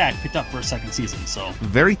was in fact picked up for a second season. So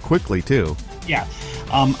very quickly too. Yeah,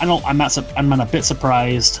 I'm not a bit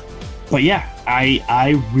surprised, but yeah,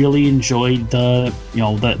 I really enjoyed the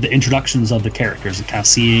introductions of the characters and kind of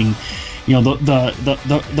seeing,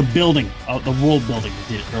 the building, the world building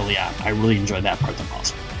they did early on. I really enjoyed that part the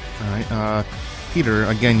most. All right, Peter.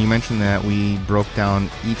 Again, you mentioned that we broke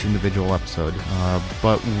down each individual episode,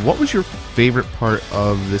 but what was your favorite part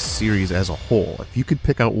of this series as a whole? If you could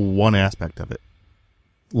pick out one aspect of it.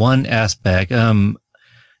 One aspect.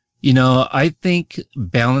 I think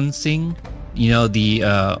balancing,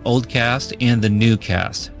 the old cast and the new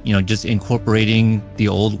cast, just incorporating the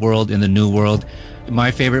old world and the new world.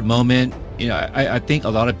 My favorite moment, I think a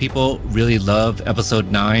lot of people really love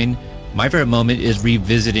episode 9. My favorite moment is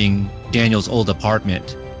revisiting Daniel's old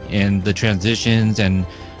apartment and the transitions and,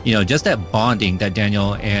 just that bonding that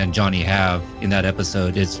Daniel and Johnny have in that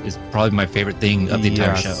episode is probably my favorite thing of the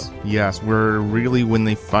entire show. Yes, where really when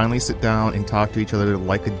they finally sit down and talk to each other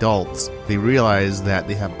like adults, they realize that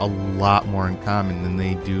they have a lot more in common than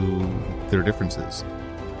they do their differences.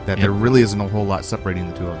 That there really isn't a whole lot separating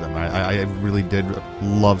the two of them. I really did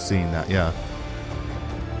love seeing that, yeah.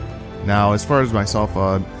 Now, as far as myself,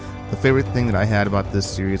 the favorite thing that I had about this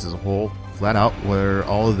series as a whole, flat out, were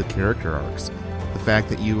all of the character arcs. The fact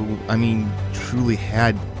that you truly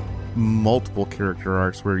had multiple character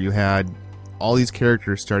arcs where you had all these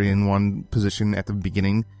characters starting in one position at the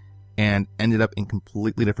beginning and ended up in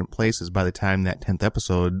completely different places by the time that 10th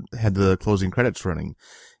episode had the closing credits running.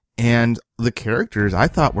 And the characters, I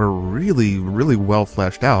thought, were really, really well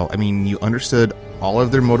fleshed out. I mean, you understood all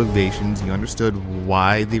of their motivations, you understood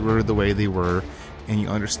why they were the way they were, and you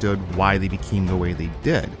understood why they became the way they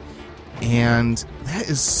did. And that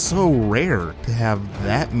is so rare to have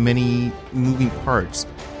that many moving parts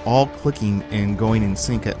all clicking and going in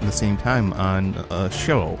sync at the same time on a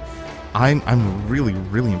show. I'm really,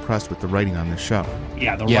 really impressed with the writing on this show.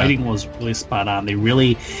 Yeah, the writing was really spot on.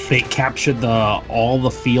 They captured all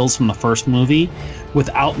the feels from the first movie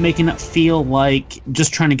without making it feel like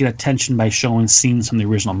just trying to get attention by showing scenes from the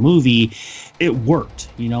original movie. It worked,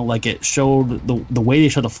 like it showed the way they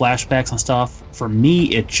showed the flashbacks and stuff. For me,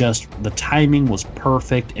 the timing was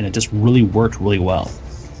perfect and it just really worked really well.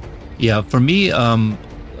 Yeah, for me,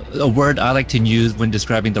 a word I like to use when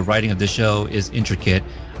describing the writing of the show is intricate.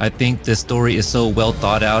 I think the story is so well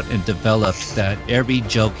thought out and developed that every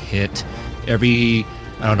joke hit, every,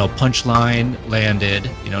 punchline landed,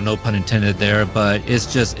 no pun intended there, but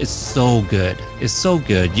it's so good. It's so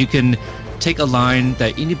good. You can take a line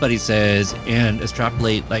that anybody says and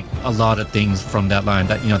extrapolate like a lot of things from that line,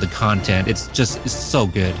 that, the content. It's so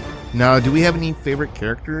good. Now, do we have any favorite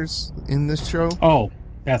characters in this show? Oh,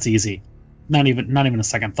 that's easy. Not even a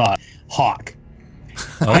second thought. Hawk.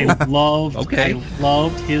 I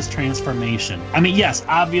loved his transformation. I mean, yes,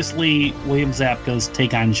 obviously William Zabka's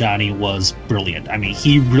take on Johnny was brilliant. I mean,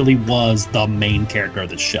 he really was the main character of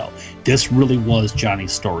the show. This really was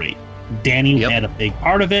Johnny's story. Danny had a big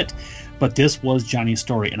part of it, but this was Johnny's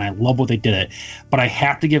story, and I love what they did it. But I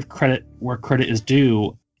have to give credit where credit is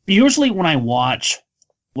due. Usually when I watch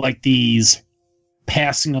like these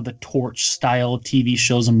passing of the torch style TV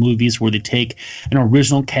shows and movies where they take an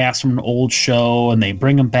original cast from an old show and they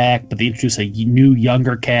bring them back, but they introduce a new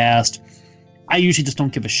younger cast, I usually just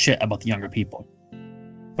don't give a shit about the younger people.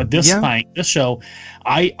 But this show,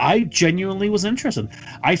 I genuinely was interested.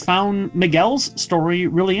 I found Miguel's story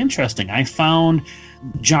really interesting. I found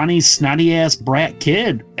Johnny's snotty ass brat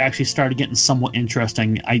kid actually started getting somewhat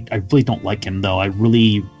interesting. I really don't like him though.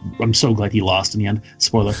 I'm so glad he lost in the end.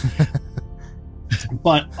 Spoiler.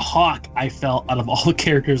 But Hawk, I felt, out of all the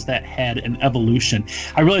characters that had an evolution,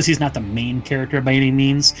 I realize he's not the main character by any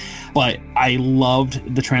means, but I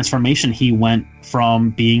loved the transformation. He went from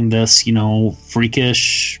being this,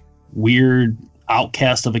 freakish, weird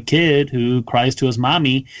outcast of a kid who cries to his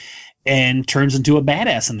mommy and turns into a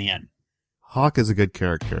badass in the end. Hawk is a good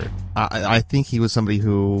character. I think he was somebody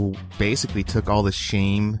who basically took all the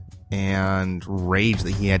shame and rage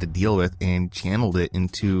that he had to deal with and channeled it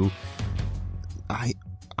into,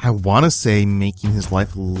 I want to say, making his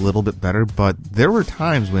life a little bit better, but there were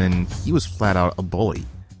times when he was flat out a bully,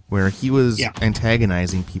 where he was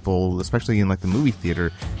antagonizing people, especially in like the movie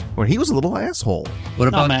theater, where he was a little asshole. What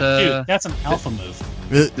about dude, that's an alpha move.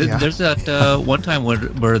 There's that one time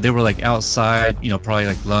where they were like outside, probably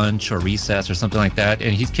like lunch or recess or something like that,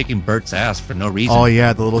 and he's kicking Bert's ass for no reason. Oh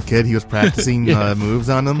yeah, the little kid, he was practicing moves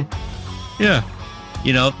on him. Yeah.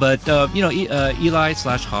 But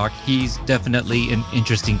Eli/Hawk, he's definitely an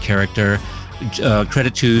interesting character.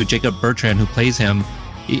 Credit to Jacob Bertrand, who plays him.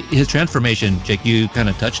 His transformation, Jake, you kind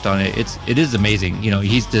of touched on it. It is amazing.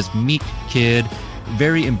 He's this meek kid,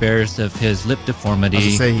 very embarrassed of his lip deformity. I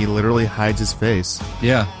was gonna say, he literally hides his face.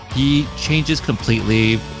 Yeah, he changes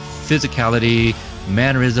completely. Physicality,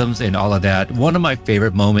 mannerisms, and all of that. One of my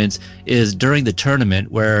favorite moments is during the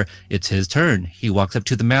tournament where it's his turn. He walks up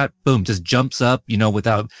to the mat, boom, just jumps up,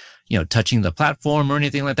 without, touching the platform or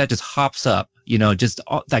anything like that, just hops up, just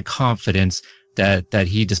all that confidence that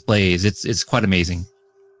he displays. It's quite amazing.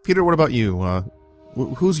 Peter, what about you?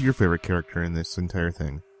 Who's your favorite character in this entire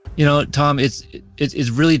thing? Tom, it's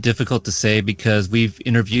really difficult to say because we've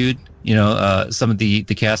interviewed, some of the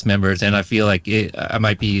cast members, and I feel like I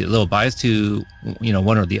might be a little biased to,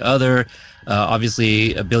 one or the other.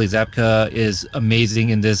 Obviously, Billy Zabka is amazing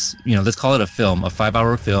in this, let's call it a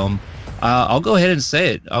 5-hour film. I'll go ahead and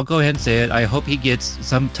say it. I hope he gets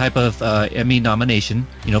some type of Emmy nomination,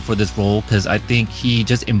 for this role, because I think he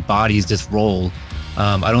just embodies this role.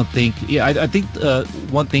 I think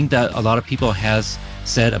one thing that a lot of people has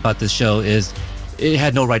said about this show is it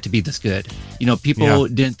had no right to be this good. People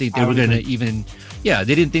didn't think they were going to even, they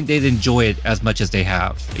didn't think they'd enjoy it as much as they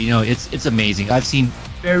have. It's amazing. I've seen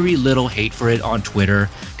very little hate for it on Twitter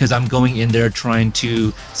because I'm going in there trying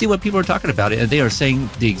to see what people are talking about it, and they are saying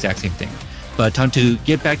the exact same thing. But Tom, to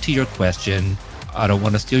get back to your question, I don't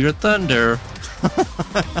want to steal your thunder,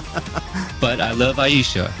 but I love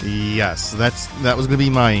Aisha. Yes, that was going to be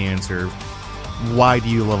my answer. Why do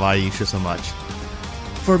you love Aisha so much?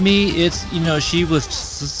 For me, it's, she was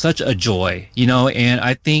such a joy, and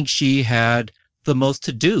I think she had the most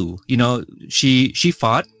to do. She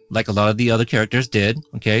fought like a lot of the other characters did.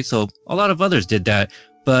 Okay, so a lot of others did that,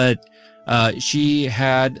 but she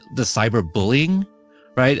had the cyberbullying,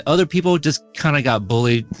 right? Other people just kind of got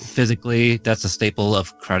bullied physically. That's a staple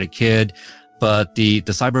of Karate Kid. But the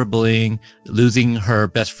cyberbullying, losing her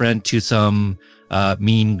best friend to some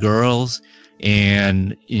mean girls,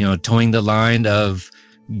 and towing the line of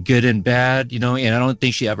good and bad, and I don't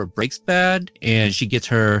think she ever breaks bad, and she gets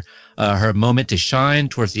her moment to shine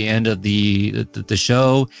towards the end of the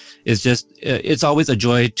show. It's always a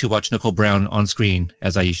joy to watch Nicole Brown on screen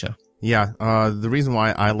as Aisha. Yeah, the reason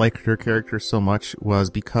why I liked her character so much was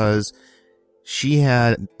because she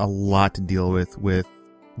had a lot to deal with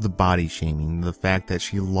the body shaming, the fact that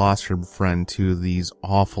she lost her friend to these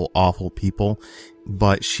awful, awful people,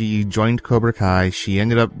 but she joined Cobra Kai. She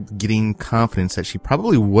ended up getting confidence that she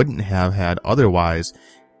probably wouldn't have had otherwise,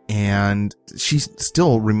 and she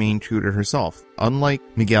still remained true to herself. Unlike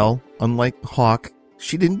Miguel, unlike Hawk,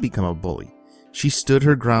 she didn't become a bully. She stood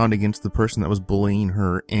her ground against the person that was bullying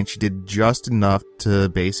her, and she did just enough to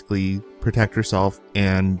basically protect herself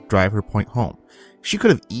and drive her point home. She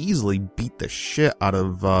could have easily beat the shit out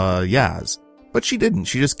of Yaz, but she didn't.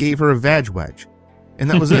 She just gave her a vag wedge, and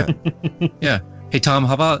that was it. Yeah. Hey Tom,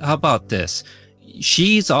 how about this?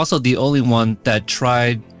 She's also the only one that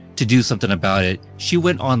tried to do something about it. She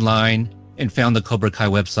went online and found the Cobra Kai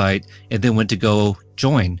website, and then went to go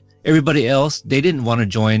join. Everybody else, they didn't want to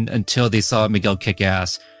join until they saw Miguel kick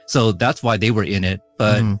ass. So that's why they were in it.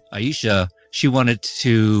 But Aisha, she wanted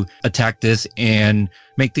to attack this and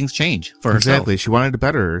make things change for herself. Exactly. She wanted to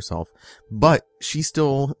better herself. But she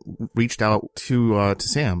still reached out to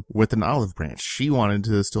Sam with an olive branch. She wanted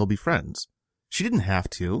to still be friends. She didn't have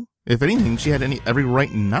to. If anything, she had every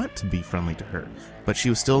right not to be friendly to her, but she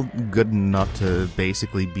was still good enough to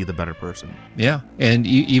basically be the better person. Yeah, and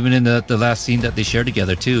even in the last scene that they shared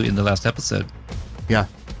together, too, in the last episode. Yeah,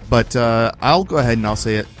 but I'll go ahead and I'll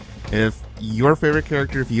say it. If your favorite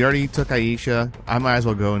character, if you already took Aisha, I might as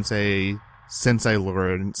well go and say Sensei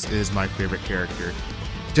Lawrence is my favorite character.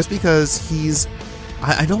 Just because he's,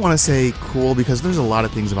 I don't want to say cool, because there's a lot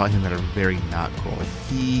of things about him that are very not cool.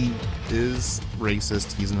 He is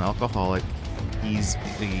racist, he's an alcoholic, he's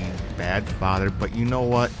a bad father, but you know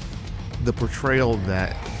what? The portrayal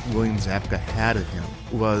that William Zabka had of him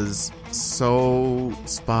was so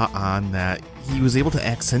spot on that he was able to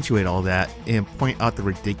accentuate all that and point out the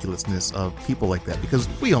ridiculousness of people like that, because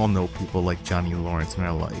we all know people like Johnny Lawrence in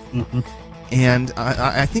our life. Mm-hmm. And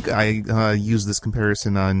I think I used this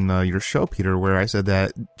comparison on your show, Peter, where I said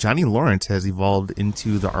that Johnny Lawrence has evolved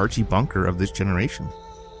into the Archie Bunker of this generation,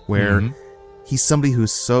 where he's somebody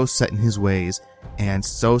who's so set in his ways and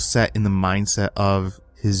so set in the mindset of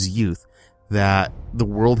his youth that the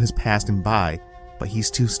world has passed him by, but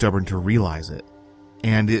he's too stubborn to realize it.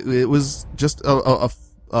 And it was just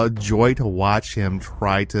a joy to watch him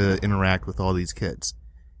try to interact with all these kids.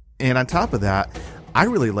 And on top of that, I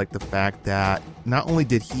really like the fact that not only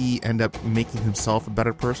did he end up making himself a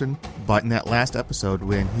better person, but in that last episode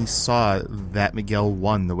when he saw that Miguel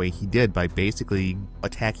won the way he did by basically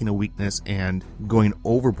attacking a weakness and going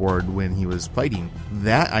overboard when he was fighting,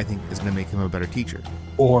 that I think is going to make him a better teacher.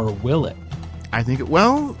 Or will it? I think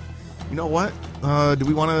well, you know what? Do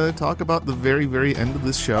we want to talk about the very, very end of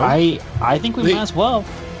this show? I think we might as well.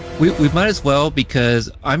 We might as well,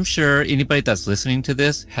 because I'm sure anybody that's listening to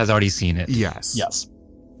this has already seen it. Yes. Yes.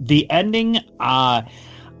 The ending, I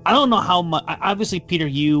don't know how much. Obviously, Peter,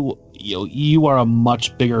 you are a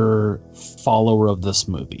much bigger follower of this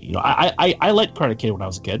movie. I liked Karate Kid when I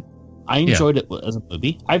was a kid. I enjoyed it as a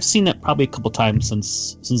movie. I've seen it probably a couple times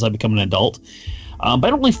since I've become an adult, but I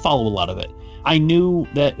don't really follow a lot of it. I knew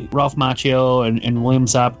that Ralph Macchio and William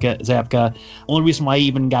Zabka. The only reason why I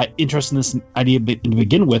even got interested in this idea to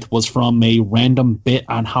begin with was from a random bit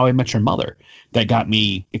on How I Met Your Mother that got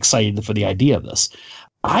me excited for the idea of this.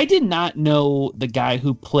 I did not know the guy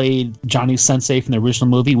who played Johnny Sensei from the original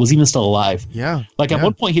movie was even still alive. Yeah. Like at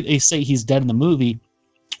one point they say he's dead in the movie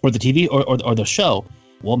or the TV or the show.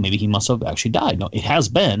 Well, maybe he must have actually died. No, it has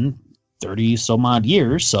been 30 some odd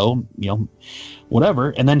years, so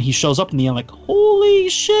whatever. And then he shows up in the end, like, holy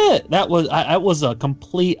shit! That was a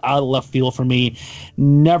complete out of left field for me.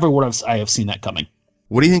 Never would I have seen that coming.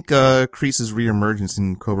 What do you think Kreese's reemergence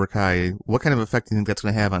in Cobra Kai? What kind of effect do you think that's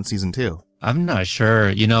going to have on season 2? I'm not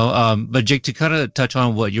sure, but Jake, to kind of touch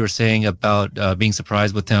on what you were saying about being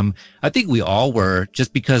surprised with him, I think we all were,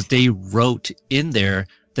 just because they wrote in there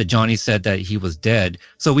that Johnny said that he was dead,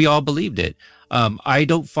 so we all believed it. I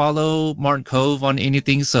don't follow Martin Kove on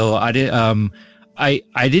anything, so I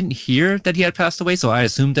didn't hear that he had passed away, so I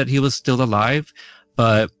assumed that he was still alive.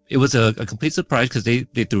 But it was a complete surprise because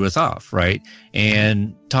they threw us off, right?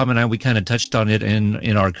 And Tom and I, we kind of touched on it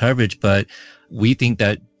in our coverage, but we think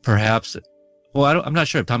that perhaps, well, I'm not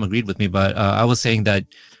sure if Tom agreed with me, but I was saying that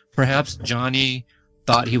perhaps Johnny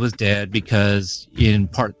thought he was dead because in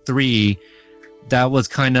part 3, that was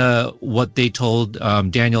kind of what they told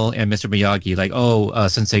Daniel and Mr. Miyagi, like,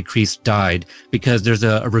 Sensei Kreese died, because there's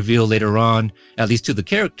a reveal later on, at least to the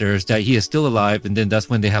characters, that he is still alive, and then that's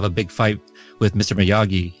when they have a big fight with Mr.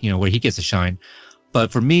 Miyagi, where he gets to shine.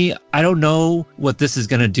 But for me, I don't know what this is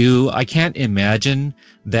going to do. I can't imagine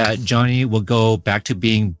that Johnny will go back to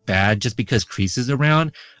being bad just because Kreese is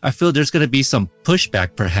around. I feel there's going to be some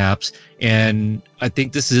pushback perhaps. And I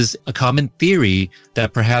think this is a common theory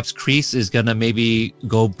that perhaps Kreese is going to maybe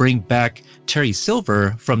go bring back Terry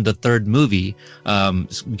Silver from the 3rd movie.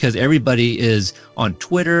 Because everybody is on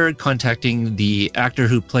Twitter contacting the actor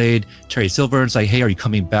who played Terry Silver. It's like, hey, are you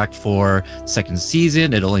coming back for 2nd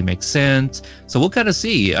season? It only makes sense. So we'll kind of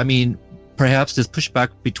see. I mean, perhaps this pushback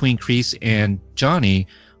between Kreese and Johnny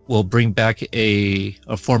will bring back a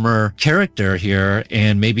former character here,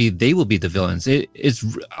 and maybe they will be the villains.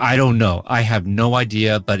 I don't know. I have no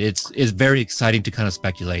idea, but it's very exciting to kind of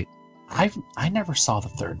speculate. I never saw the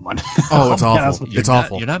 3rd one. Oh, it's awful. It's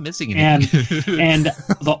awful. You're not missing anything. And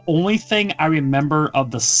the only thing I remember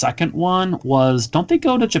of the 2nd one was, don't they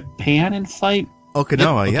go to Japan and fight?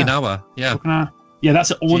 Okinawa, yep, Okinawa, yeah. Okinawa. Yeah, that's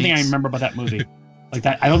the only thing I remember about that movie. Like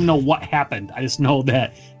that, I don't know what happened. I just know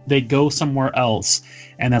that they go somewhere else,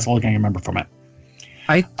 and that's all I can remember from it.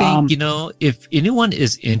 I think, if anyone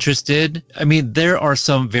is interested, I mean, there are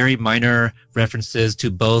some very minor references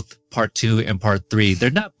to both part 2 and part 3.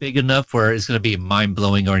 They're not big enough where it's going to be mind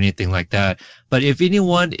blowing or anything like that. But if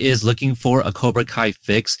anyone is looking for a Cobra Kai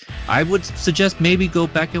fix, I would suggest maybe go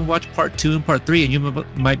back and watch part 2 and part 3, and you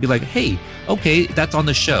might be like, hey, okay, that's on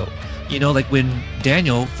the show. Like when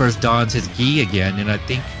Daniel first dons his gi again, and I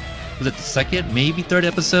think, was it the second, maybe third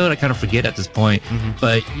episode? I kind of forget at this point. Mm-hmm.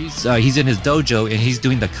 But he's in his dojo and he's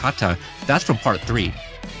doing the kata. That's from part 3.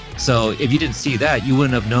 So if you didn't see that, you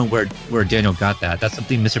wouldn't have known where Daniel got that. That's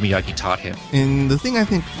something Mr. Miyagi taught him. And the thing I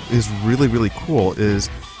think is really, really cool is,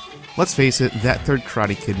 let's face it, that third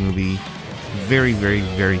Karate Kid movie, very, very,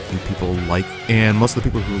 very few people like, and most of the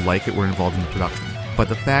people who like it were involved in the production. But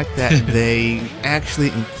the fact that they actually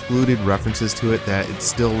included references to it, that it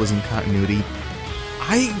still was in continuity,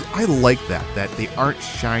 I like that they aren't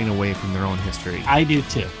shying away from their own history. I do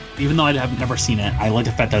too. Even though I have never seen it, I like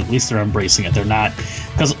the fact that at least they're embracing it. They're not,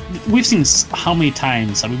 because we've seen how many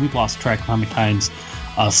times, I mean, we've lost track of how many times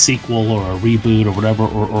a sequel or a reboot or whatever,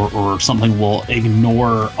 or something will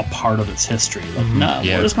ignore a part of its history. Like,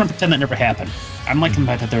 we're just going to pretend that never happened. I'm liking the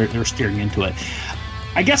fact that they're steering into it.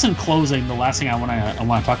 I guess in closing, the last thing I want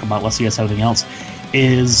to talk about, unless you guys have anything else,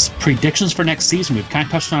 is predictions for next season. We've kind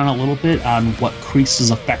of touched on it a little bit on what Kreese's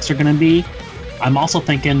effects are going to be. I'm also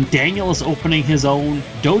thinking Daniel is opening his own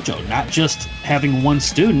dojo, not just having one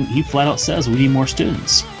student. He flat out says we need more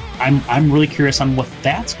students. I'm really curious on what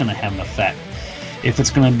that's going to have an effect. If it's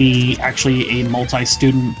going to be actually a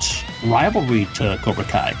multi-student rivalry to Cobra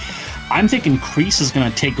Kai. I'm thinking Kreese is going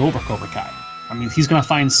to take over Cobra Kai. I mean, he's going to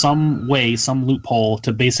find some way, some loophole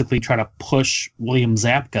to basically try to push William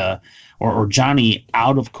Zabka or Johnny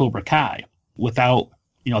out of Cobra Kai without,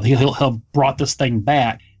 he'll brought this thing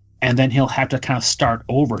back, and then he'll have to kind of start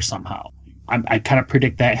over somehow. I kind of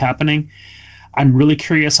predict that happening. I'm really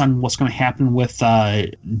curious on what's going to happen with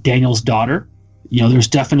Daniel's daughter. There's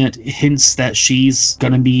definite hints that she's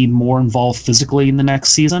going to be more involved physically in the next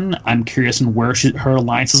season. I'm curious on where her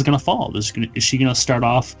alliance is going to fall. Is she going to start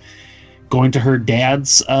off going to her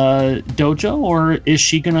dad's dojo, or is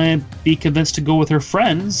she going to be convinced to go with her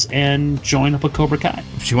friends and join up with Cobra Kai?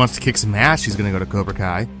 If she wants to kick some ass, she's going to go to Cobra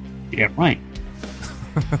Kai. Yeah, right.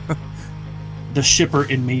 The shipper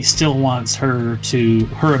in me still wants her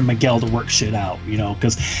and Miguel to work shit out,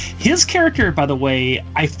 because his character, by the way,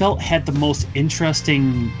 I felt had the most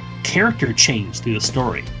interesting character change through the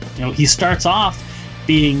story. He starts off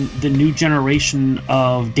being the new generation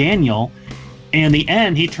of Daniel, and in the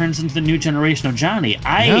end, he turns into the new generation of Johnny.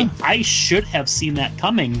 I should have seen that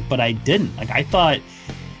coming, but I didn't. I thought,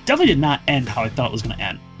 definitely did not end how I thought it was going to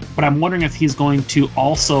end. But I'm wondering if he's going to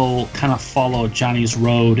also kind of follow Johnny's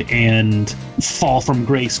road and fall from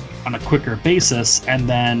grace on a quicker basis, and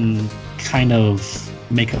then kind of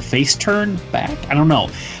make a face turn back. I don't know.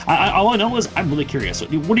 All I know is I'm really curious.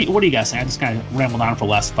 What do you guys think? I just kind of rambled on for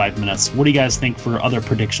the last 5 minutes. What do you guys think for other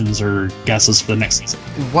predictions or guesses for the next season?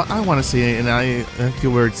 What I want to say, and I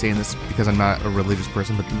feel weird saying this because I'm not a religious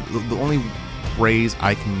person, but the only phrase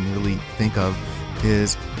I can really think of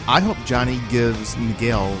is, I hope Johnny gives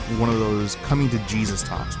Miguel one of those coming to Jesus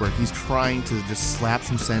talks where he's trying to just slap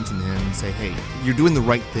some sense into him and say, hey, you're doing the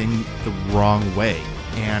right thing the wrong way.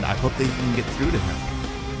 And I hope they can get through to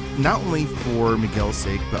him. Not only for Miguel's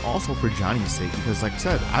sake, but also for Johnny's sake, because like I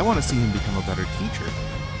said, I want to see him become a better teacher.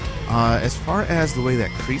 As far as the way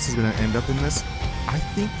that Kreese is going to end up in this, I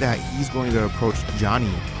think that he's going to approach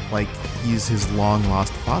Johnny like he's his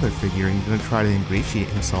long-lost father figure, and he's going to try to ingratiate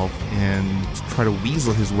himself and try to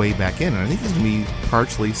weasel his way back in. And I think he's going to be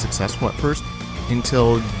partially successful at first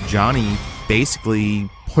until Johnny basically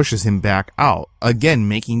pushes him back out, again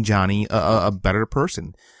making Johnny a better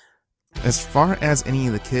person. As far as any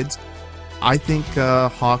of the kids, I think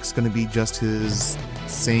Hawk's going to be just his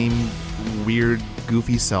same weird,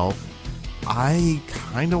 goofy self. I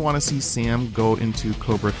kind of want to see Sam go into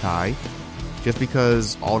Cobra Kai, just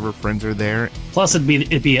because all of her friends are there. Plus, it'd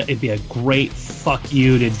be a great fuck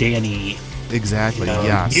you to Danny. Exactly.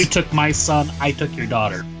 Yes. You took my son, I took your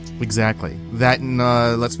daughter. Exactly. That, and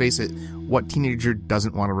let's face it, what teenager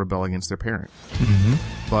doesn't want to rebel against their parent? Mm-hmm.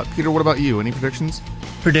 But Peter, what about you? Any predictions?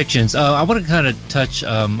 Predictions. I want to kind of touch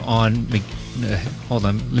on. Hold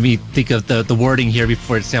on. Let me think of the wording here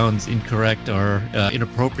before it sounds incorrect or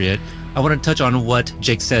inappropriate. I want to touch on what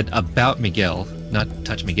Jake said about Miguel, not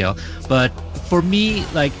touch Miguel. But for me,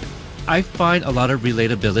 I find a lot of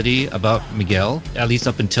relatability about Miguel, at least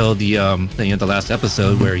up until the last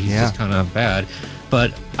episode where he's just kind of bad.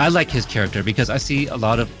 But I like his character because I see a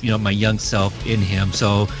lot of my young self in him.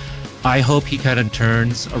 So I hope he kind of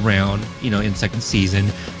turns around, in second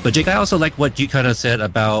season. But Jake, I also like what you kind of said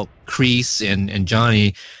about Kreese and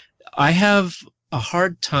Johnny. I have a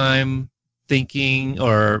hard time thinking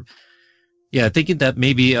that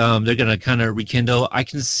maybe they're going to kind of rekindle. I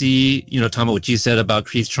can see, Tom, what you said about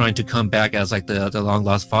Kreese trying to come back as like the long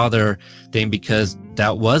lost father thing, because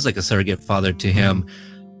that was like a surrogate father to him.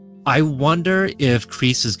 I wonder if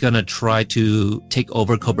Kreese is going to try to take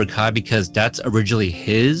over Cobra Kai because that's originally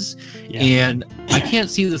his. Yeah. And I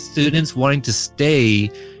can't see the students wanting to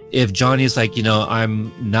stay if Johnny is like,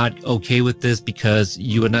 I'm not okay with this because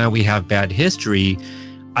you and I, we have bad history.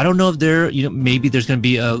 I don't know if maybe there's going to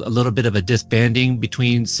be a little bit of a disbanding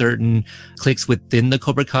between certain cliques within the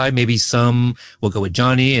Cobra Kai. Maybe some will go with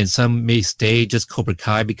Johnny and some may stay just Cobra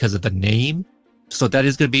Kai because of the name. So that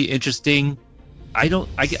is going to be interesting. I don't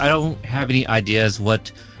have any ideas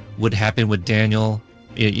what would happen with Daniel.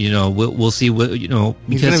 We'll see what,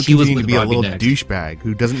 because he was going to be a little douchebag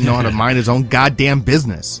who doesn't know how to mind his own goddamn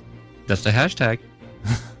business. That's the hashtag.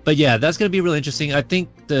 But yeah, that's going to be really interesting. I think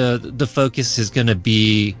the focus is going to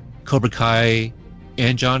be Cobra Kai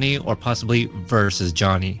and Johnny, or possibly versus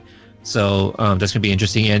Johnny. So that's going to be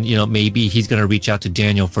interesting. And, maybe he's going to reach out to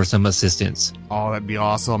Daniel for some assistance. Oh, that'd be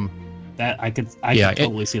awesome. That I could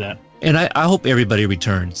totally see that. And I hope everybody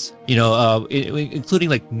returns, including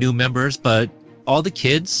like new members, but all the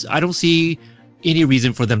kids, I don't see any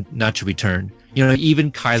reason for them not to return.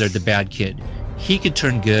 Even Kyler, the bad kid, he could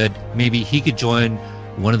turn good. Maybe he could join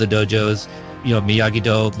one of the dojos,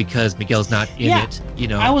 Miyagi-Do, because Miguel's not in it.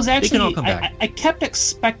 I was actually, they can all come back. I kept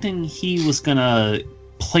expecting he was going to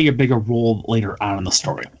play a bigger role later on in the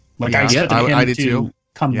story. Like, I expected him to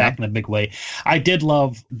come back in a big way. I did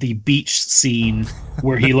love the beach scene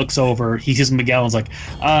where he looks over, he sees Miguel and is like,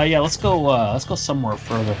 let's go somewhere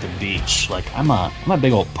further at the beach. Like, I'm a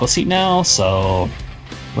big old pussy now, so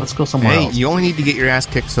let's go somewhere else. You only need to get your ass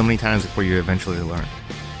kicked so many times before you eventually learn.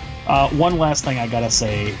 One last thing I gotta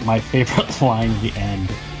say, my favorite line at the end,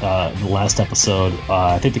 the last episode,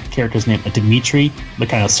 I think the character's name Dimitri, the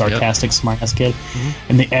kind of sarcastic, smart-ass kid.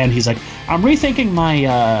 Mm-hmm. In the end, he's like, I'm rethinking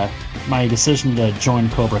my decision to join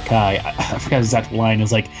Cobra Kai. I forgot his exact line. It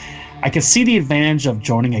was like, I can see the advantage of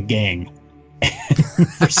joining a gang.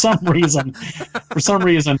 For some reason,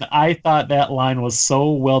 I thought that line was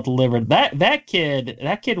so well delivered. That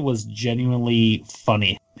kid was genuinely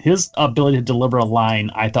funny. His ability to deliver a line,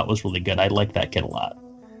 I thought, was really good. I liked that kid a lot.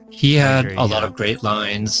 He had a lot of great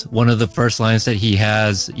lines. One of the first lines that he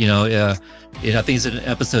has, I think it's in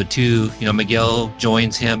episode 2. Miguel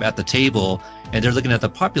joins him at the table, and they're looking at the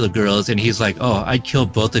popular girls, and he's like, "Oh, I'd kill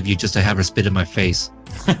both of you just to have her spit in my face."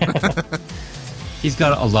 He's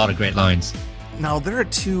got a lot of great lines. Now, there are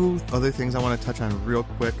 2 other things I want to touch on real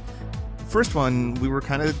quick. First one, we were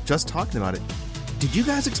kind of just talking about it. Did you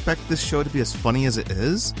guys expect this show to be as funny as it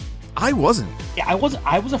is? I wasn't. Yeah, I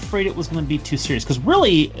was afraid it was going to be too serious, because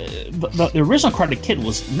really, the original Karate Kid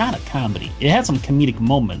was not a comedy. It had some comedic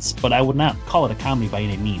moments, but I would not call it a comedy by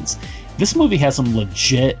any means. This movie has some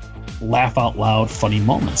legit laugh out loud funny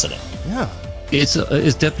moments in it. Yeah.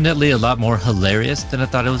 It's definitely a lot more hilarious than I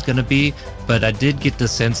thought it was going to be, but I did get the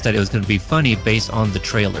sense that it was going to be funny based on the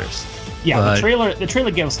trailers. Yeah, the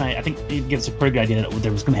trailer gave us, I think it gives a pretty good idea that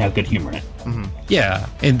there was going to have good humor in it. Mm-hmm. Yeah,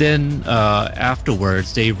 and then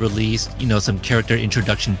afterwards they released, some character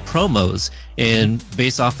introduction promos, and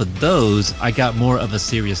based off of those, I got more of a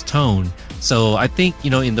serious tone. So I think,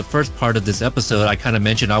 in the first part of this episode, I kind of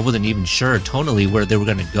mentioned I wasn't even sure tonally where they were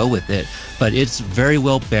going to go with it, but it's very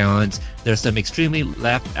well balanced. There's some extremely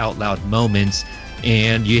laugh out loud moments,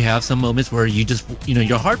 and you have some moments where you just,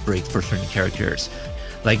 your heart breaks for certain characters.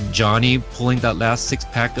 Like Johnny pulling that last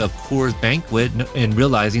 6-pack of Coors Banquet and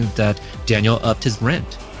realizing that Daniel upped his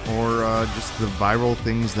rent. Or just the viral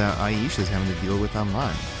things that Aisha's having to deal with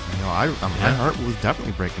online. My heart was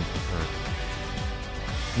definitely breaking for her.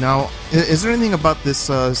 Now, is there anything about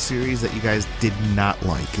this series that you guys did not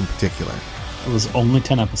like in particular? It was only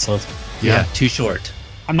 10 episodes. Yeah, too short.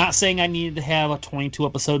 I'm not saying I needed to have a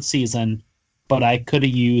 22-episode season, but I could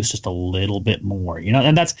have used just a little bit more,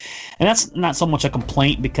 and that's not so much a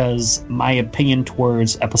complaint, because my opinion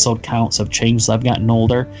towards episode counts have changed as I've gotten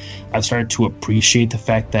older. I've started to appreciate the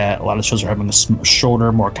fact that a lot of shows are having a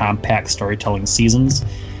shorter, more compact storytelling seasons,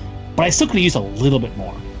 but I still could have used a little bit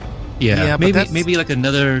more. Yeah, maybe like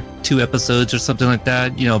another 2 episodes or something like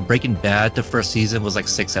that. Breaking Bad, the first season was like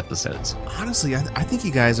 6 episodes. Honestly, I think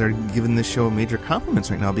you guys are giving this show major compliments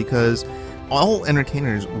right now, because all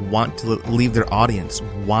entertainers want to leave their audience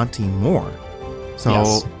wanting more. So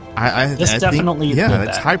yes. I think,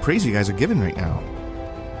 that's high praise you guys are giving right now.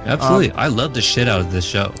 Absolutely. I love the shit out of this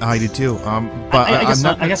show. I do too. But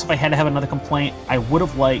I guess if I had to have another complaint, I would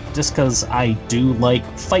have liked, just because I do like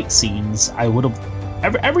fight scenes, I would have.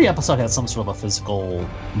 Every episode had some sort of a physical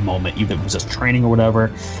moment, even if it was just training or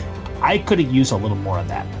whatever. I could have used a little more of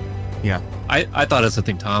that. Yeah. I thought of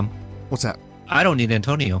something, Tom. What's that? I don't need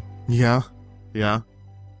Antonio. Yeah.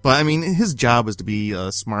 But I mean, his job was to be a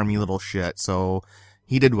smarmy little shit, so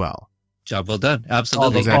he did well. Job well done.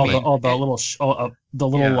 Absolutely. The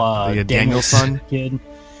little Daniel's son kid.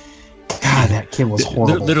 God, that kid was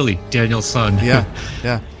horrible. Literally, Daniel's son. Yeah.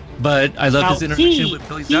 But I love his interaction with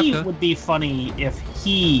Billy Zabka. He would be funny if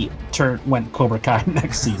he went Cobra Kai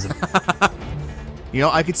next season.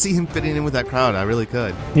 I could see him fitting in with that crowd. I really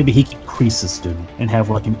could. Maybe he could crease the student and have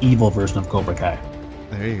like an evil version of Cobra Kai.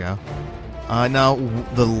 There you go. Now,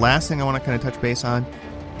 the last thing I want to kind of touch base on,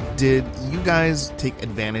 did you guys take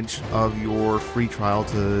advantage of your free trial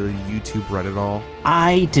to YouTube Red at all?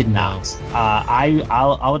 I did not.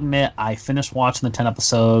 I'll admit I finished watching the 10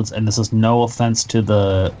 episodes, and this is no offense to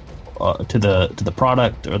the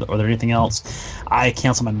product or anything else. I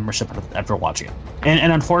canceled my membership after watching it,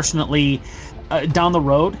 and unfortunately, down the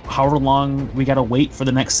road, however long we gotta wait for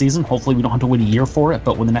the next season. Hopefully, we don't have to wait a year for it.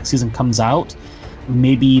 But when the next season comes out,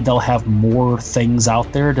 maybe they'll have more things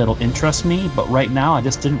out there that'll interest me. But right now, I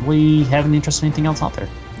just didn't really have any interest in anything else out there.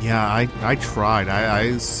 Yeah, I tried.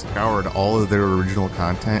 I scoured all of their original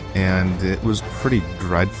content, and it was pretty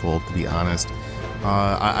dreadful, to be honest.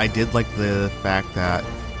 I did like the fact that,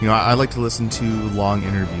 I like to listen to long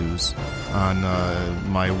interviews on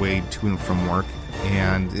my way to and from work,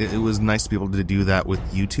 and it was nice to be able to do that with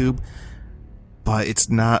YouTube, but it's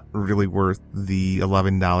not really worth the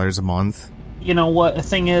 $11 a month. You know what? The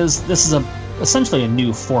thing is, this is essentially a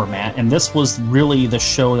new format, and this was really the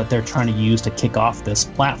show that they're trying to use to kick off this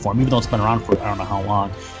platform, even though it's been around for I don't know how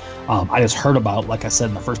long. I just heard about, like I said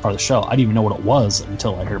in the first part of the show, I didn't even know what it was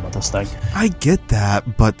until I heard about this thing. I get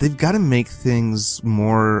that, but they've got to make things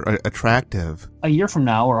more attractive. A year from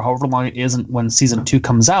now, or however long it is when season 2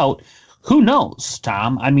 comes out, who knows,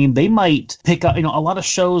 Tom? I mean, they might pick up, a lot of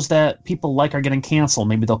shows that people like are getting canceled.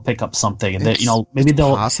 Maybe they'll pick up something, and maybe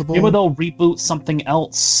they'll reboot something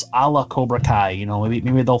else a la Cobra Kai.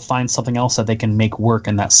 Maybe they'll find something else that they can make work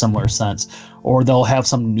in that similar sense, or they'll have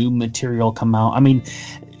some new material come out. I mean,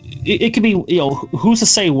 it could be, who's to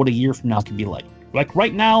say what a year from now could be like? Like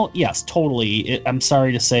right now, yes, totally. I'm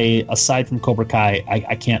sorry to say, aside from Cobra Kai,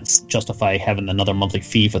 I can't justify having another monthly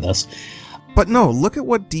fee for this. But no, look at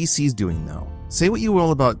what DC's doing now. Say what you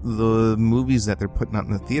will about the movies that they're putting out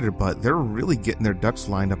in the theater, but they're really getting their ducks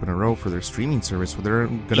lined up in a row for their streaming service, where they're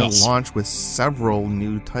going to launch with several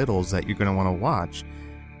new titles that you're going to want to watch.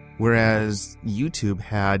 Whereas YouTube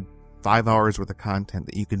had 5 hours worth of content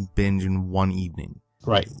that you could binge in one evening.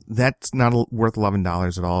 Right. That's not worth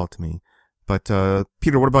 $11 at all to me. But,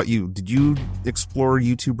 Peter, what about you? Did you explore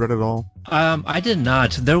YouTube Red at all? I did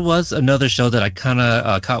not. There was another show that I kind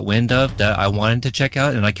of caught wind of that I wanted to check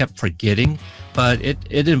out, and I kept forgetting. But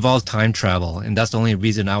it involves time travel, and that's the only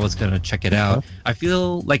reason I was going to check it out. I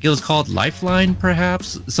feel like it was called Lifeline,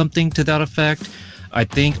 perhaps, something to that effect. I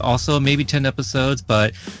think also maybe 10 episodes,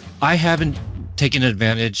 but I haven't taken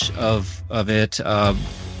advantage of it.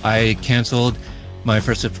 I canceled my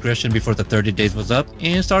first subscription before the 30 days was up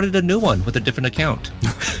and started a new one with a different account.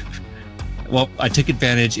 Well, I took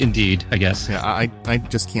advantage indeed, I guess. Yeah, I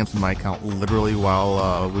just canceled my account literally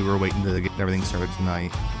while we were waiting to get everything started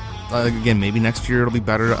tonight. Again, maybe next year it'll be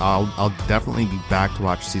better. I'll definitely be back to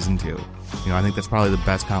watch season 2. I think that's probably the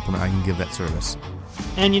best compliment I can give that service.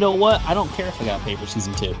 And you know what? I don't care if I got to pay for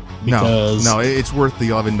season 2. No, it's worth the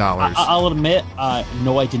 $11. I'll admit,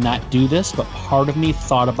 no, I did not do this, but part of me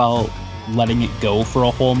thought about letting it go for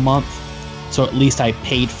a whole month, so at least I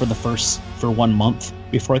paid for 1 month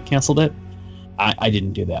before I canceled it. I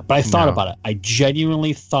didn't do that, but I thought about it. I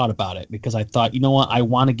genuinely thought about it because I thought, you know what, I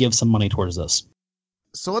want to give some money towards this.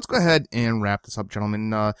 So let's go ahead and wrap this up,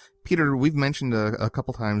 gentlemen. Peter, we've mentioned a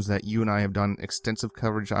couple times that you and I have done extensive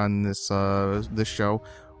coverage on this show.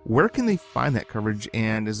 Where can they find that coverage,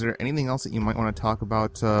 and is there anything else that you might want to talk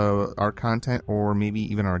about our content or maybe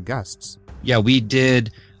even our guests? Yeah, we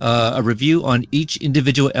did a review on each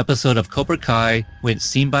individual episode of Cobra Kai, went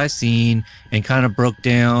scene by scene, and kind of broke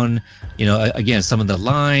down, again, some of the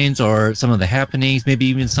lines or some of the happenings, maybe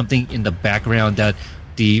even something in the background that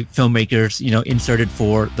the filmmakers, inserted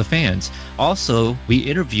for the fans. Also, we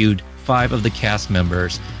interviewed 5 of the cast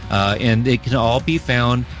members, and they can all be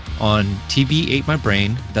found on TV Ate My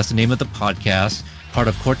Brain. That's the name of the podcast, part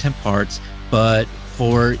of Core 10 Parts. But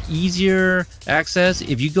for easier access,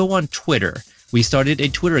 if you go on Twitter, we started a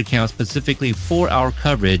Twitter account specifically for our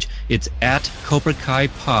coverage. It's at Cobra Kai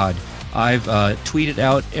Pod. I've tweeted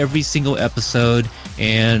out every single episode,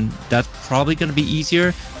 and that's probably going to be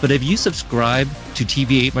easier. But if you subscribe to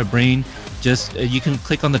TV Ate My Brain, just you can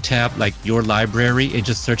click on the tab like Your Library and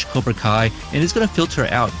just search Cobra Kai, and it's going to filter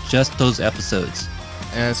out just those episodes.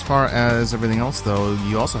 As far as everything else, though,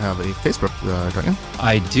 you also have a Facebook, don't you?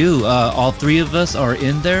 I do. All three of us are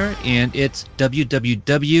in there, and it's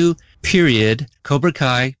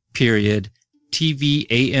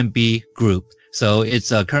www.CobraKai.TVAMB group. So it's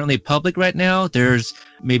currently public right now. There's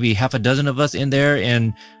maybe half a dozen of us in there,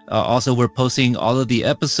 and also we're posting all of the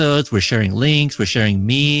episodes. We're sharing links. We're sharing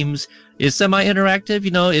memes. It's semi-interactive.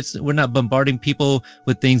 You know, we're not bombarding people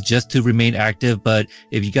with things just to remain active. But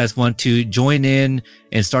if you guys want to join in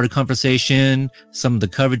and start a conversation, some of the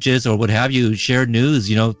coverages or what have you, share news.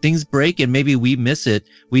 You know, things break and maybe we miss it.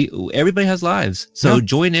 Everybody has lives, so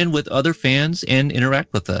join in with other fans and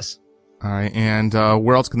interact with us. All right, and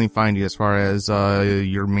where else can they find you as far as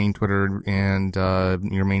your main Twitter and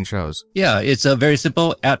your main shows? Yeah, it's very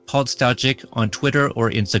simple, at Podstalgic on Twitter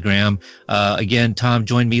or Instagram. Again, Tom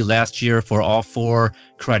joined me last year for all 4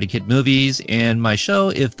 Karate Kid movies, and my show,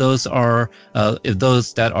 if those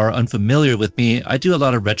that are unfamiliar with me, I do a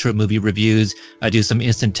lot of retro movie reviews. I do some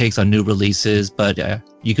instant takes on new releases, but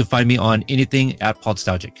you can find me on anything at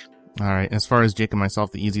Podstalgic. All right. As far as Jake and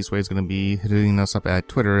myself, the easiest way is going to be hitting us up at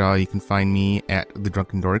Twitter. You can find me at The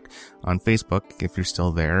Drunken Dork on Facebook. If you're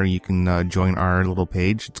still there, you can join our little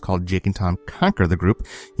page. It's called Jake and Tom Conquer the Group.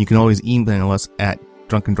 You can always email us at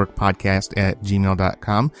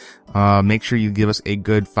drunkendorkpodcast@gmail.com. Make sure you give us a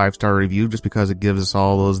good 5-star review, just because it gives us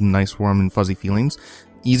all those nice, warm, and fuzzy feelings.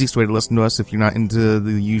 Easiest way to listen to us if you're not into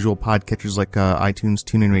the usual podcatchers like iTunes,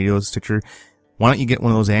 TuneIn Radio, Stitcher. Why don't you get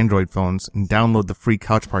one of those Android phones and download the free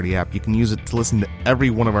Couch Party app? You can use it to listen to every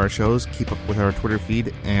one of our shows, keep up with our Twitter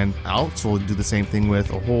feed, and I'll also do the same thing with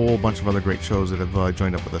a whole bunch of other great shows that have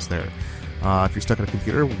joined up with us there. If you're stuck at a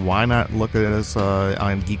computer, why not look at us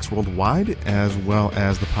on Geeks Worldwide, as well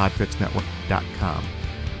as the PodFixNetwork.com.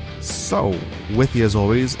 So, with you as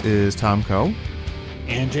always is Tom Coe.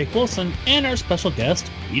 And Jake Wilson, and our special guest,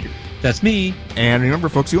 Peter. That's me. And remember,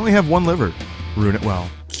 folks, you only have one liver. Ruin it well.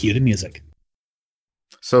 Cue the music.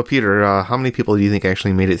 So, Peter, how many people do you think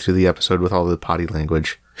actually made it through the episode with all the potty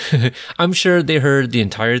language? I'm sure they heard the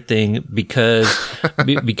entire thing because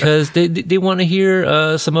they want to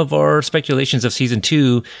hear some of our speculations of season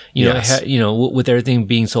 2. With everything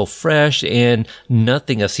being so fresh and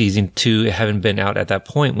nothing of season 2 having been out at that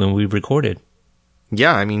point when we recorded.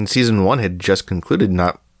 Yeah, I mean, season 1 had just concluded.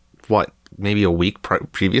 Maybe a week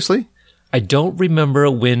previously. I don't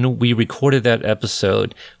remember when we recorded that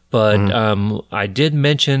episode. But I did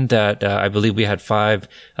mention that I believe we had 5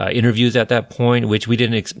 interviews at that point, which we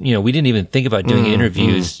didn't even think about doing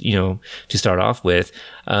interviews, to start off with.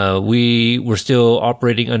 We were still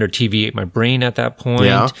operating under TV Ate My Brain at that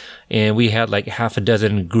point, and we had like half a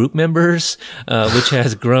dozen group members, which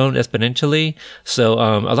has grown exponentially. So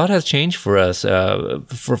a lot has changed for us,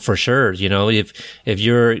 for sure. You know, if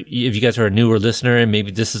you guys are a newer listener and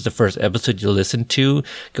maybe this is the first episode you listen to,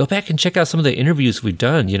 go back and check out some of the interviews we've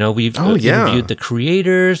done. You know, we've interviewed the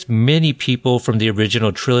creators, many people from the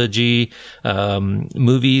original trilogy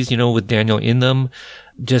movies, with Daniel in them.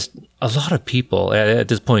 Just a lot of people at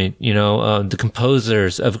this point, the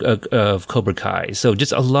composers of Cobra Kai. So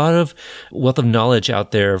just a lot of wealth of knowledge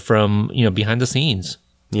out there from, behind the scenes.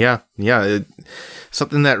 Yeah.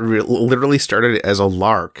 Something that literally started as a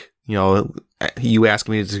lark. You asked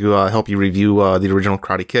me to help you review the original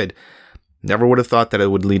Karate Kid. Never would have thought that it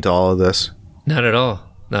would lead to all of this. Not at all.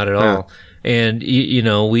 And,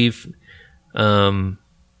 we've, I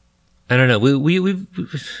don't know, we've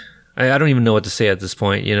I don't even know what to say at this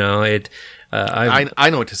point. I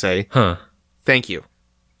know what to say. Huh. Thank you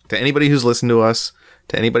to anybody who's listened to us,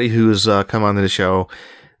 to anybody who's come on to the show.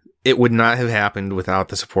 It would not have happened without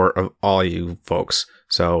the support of all you folks.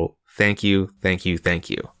 So thank you.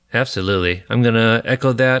 Absolutely. I'm going to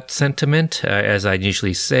echo that sentiment. As I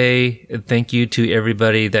usually say, thank you to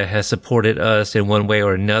everybody that has supported us in one way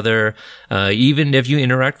or another. Even if you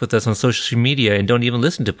interact with us on social media and don't even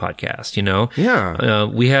listen to podcasts, Yeah.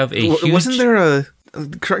 We have a huge... Wasn't there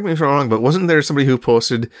correct me if I'm wrong, but wasn't there somebody who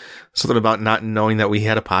posted something about not knowing that we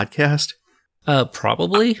had a podcast?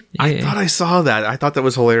 Probably. I thought I saw that. I thought that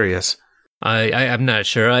was hilarious. I'm not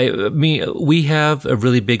sure. We have a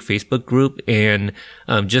really big Facebook group, and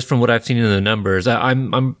just from what I've seen in the numbers,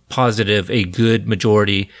 I'm positive a good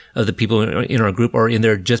majority of the people in our group are in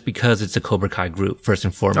there just because it's a Cobra Kai group, first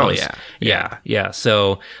and foremost. Oh yeah.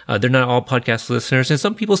 So they're not all podcast listeners, and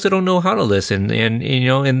some people still don't know how to listen,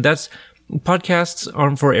 and that's podcasts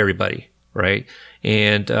aren't for everybody, right?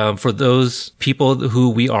 And for those people who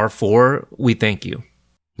we are for, we thank you.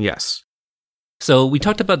 Yes. So we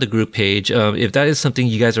talked about the group page. If that is something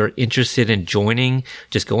you guys are interested in joining,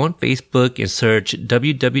 just go on Facebook and search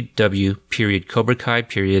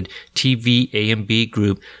www.CobraKai.TV AMB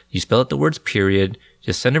group. You spell out the words period.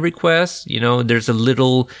 Just send a request. There's a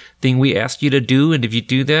little thing we ask you to do. And if you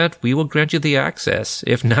do that, we will grant you the access.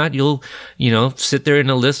 If not, you'll, sit there in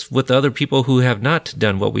a list with other people who have not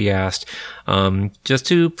done what we asked. Just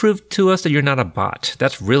to prove to us that you're not a bot.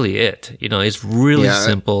 That's really it. It's really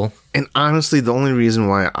simple. And honestly, the only reason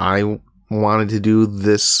why I wanted to do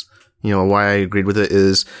this, why I agreed with it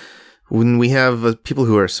is when we have people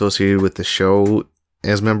who are associated with the show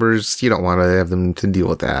as members, you don't want to have them to deal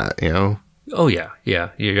with that, Oh, yeah.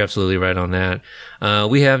 You're absolutely right on that.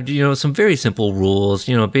 We have, some very simple rules,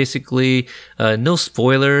 basically, no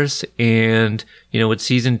spoilers. And, with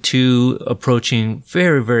season 2 approaching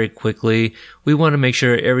very, very quickly, we want to make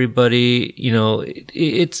sure everybody,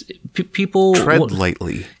 people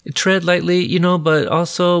tread lightly, but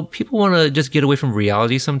also people want to just get away from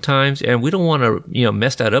reality sometimes. And we don't want to,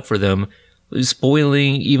 mess that up for them,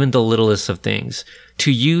 spoiling even the littlest of things. To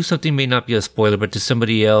you, something may not be a spoiler, but to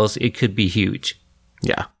somebody else, it could be huge.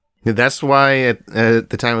 Yeah. That's why at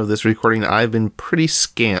the time of this recording, I've been pretty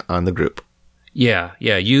scant on the group. Yeah.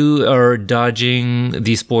 You are dodging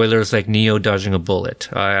the spoilers like Neo dodging a bullet.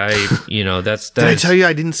 that's... Did I tell you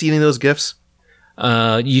I didn't see any of those GIFs?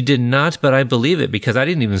 You did not, but I believe it because I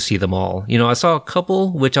didn't even see them all. I saw a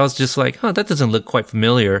couple, which I was just like, that doesn't look quite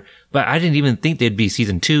familiar, but I didn't even think they'd be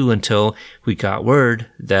season 2 until we got word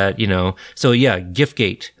that, so yeah,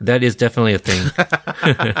 Giftgate, that is definitely a thing.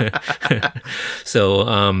 So,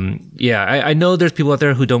 I know there's people out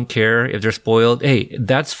there who don't care if they're spoiled. Hey,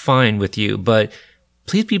 that's fine with you, but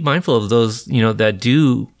please be mindful of those, that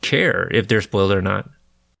do care if they're spoiled or not.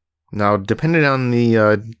 Now, depending on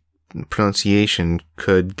the, pronunciation,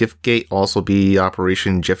 could Giftgate also be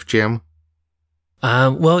Operation GIF Jam?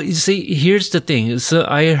 Well, you see, here's the thing. So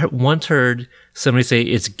I once heard somebody say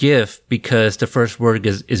it's GIF because the first word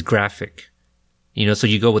is graphic. So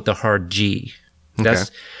you go with the hard G. That's,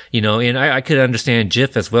 and I could understand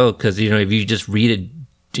GIF as well because, if you just read it,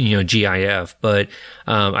 GIF. But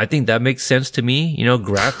I think that makes sense to me,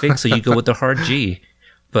 graphic. So you go with the hard G.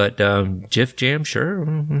 But GIF Jam, sure.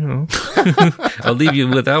 I'll leave you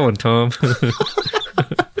with that one, Tom.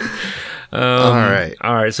 All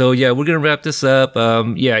right. So yeah, we're gonna wrap this up.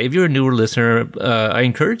 If you're a newer listener, I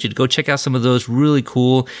encourage you to go check out some of those really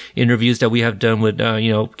cool interviews that we have done with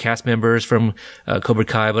cast members from Cobra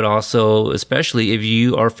Kai, but also especially if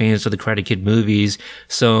you are fans of the Karate Kid movies,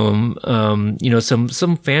 some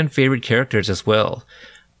fan favorite characters as well.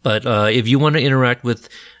 But if you want to interact with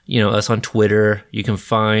us on Twitter, you can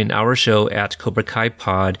find our show at Cobra Kai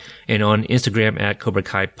Pod and on Instagram at Cobra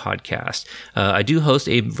Kai Podcast. I do host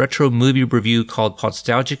a retro movie review called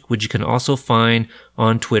Podstalgic, which you can also find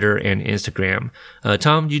on Twitter and Instagram.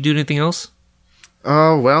 Tom, do you do anything else?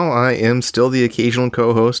 Well, I am still the occasional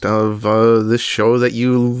co-host of this show that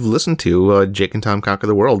you listen to, Jake and Tom Conquer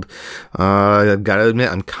the World. I've got to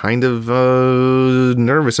admit, I'm kind of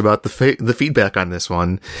nervous about the feedback on this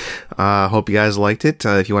one. Hope you guys liked it.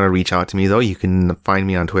 If you want to reach out to me, though, you can find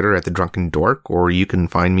me on Twitter at The Drunken Dork, or you can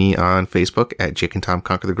find me on Facebook at Jake and Tom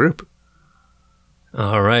Conquer the Group.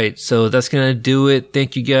 All right. So that's going to do it.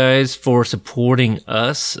 Thank you guys for supporting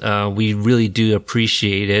us. We really do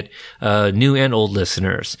appreciate it. New and old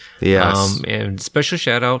listeners. Yes. And special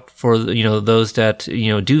shout out for, those that,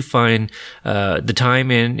 do find, the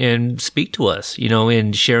time and speak to us,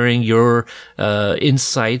 and sharing your,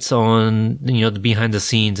 insights on, the behind the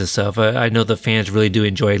scenes and stuff. I know the fans really do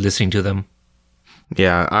enjoy listening to them.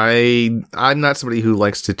 Yeah. I'm not somebody who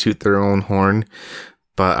likes to toot their own horn.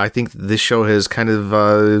 But I think this show has kind of,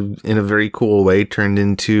 in a very cool way, turned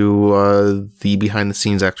into the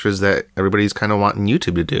behind-the-scenes extras that everybody's kind of wanting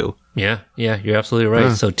YouTube to do. Yeah, you're absolutely right.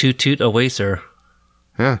 Yeah. So toot away, sir.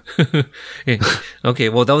 Yeah. Okay,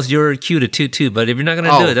 well, that was your cue to toot, but if you're not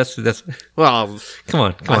going to do it, that's... Well... Come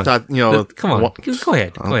on. I thought, Come on, go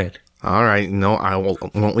ahead. All right. No, I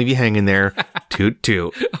won't leave you hanging there. Toot.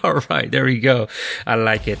 All right. There we go. I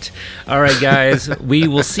like it. All right, guys. We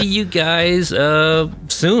will see you guys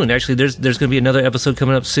soon. Actually, there's going to be another episode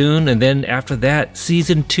coming up soon. And then after that,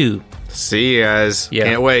 season 2. See you guys. Yeah.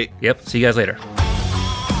 Can't wait. Yep. See you guys later.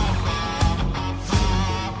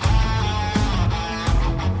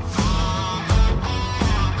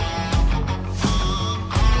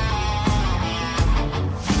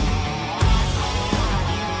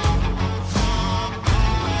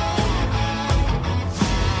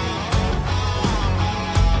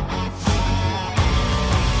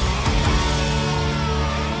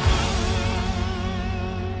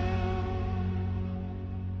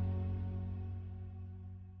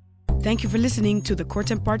 Thank you for listening to the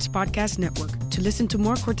Courtemp Arts Podcast Network. To listen to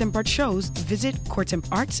more Courtemp Arts shows, visit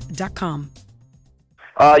courtemparts.com.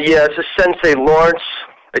 Yeah, this is Sensei Lawrence.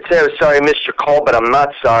 I'd say I was sorry I missed your call, but I'm not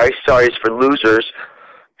sorry. Sorry is for losers.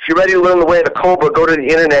 If you're ready to learn the way of the Cobra, go to the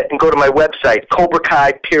internet and go to my website,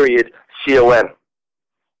 CobraKai.com.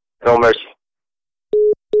 No mercy.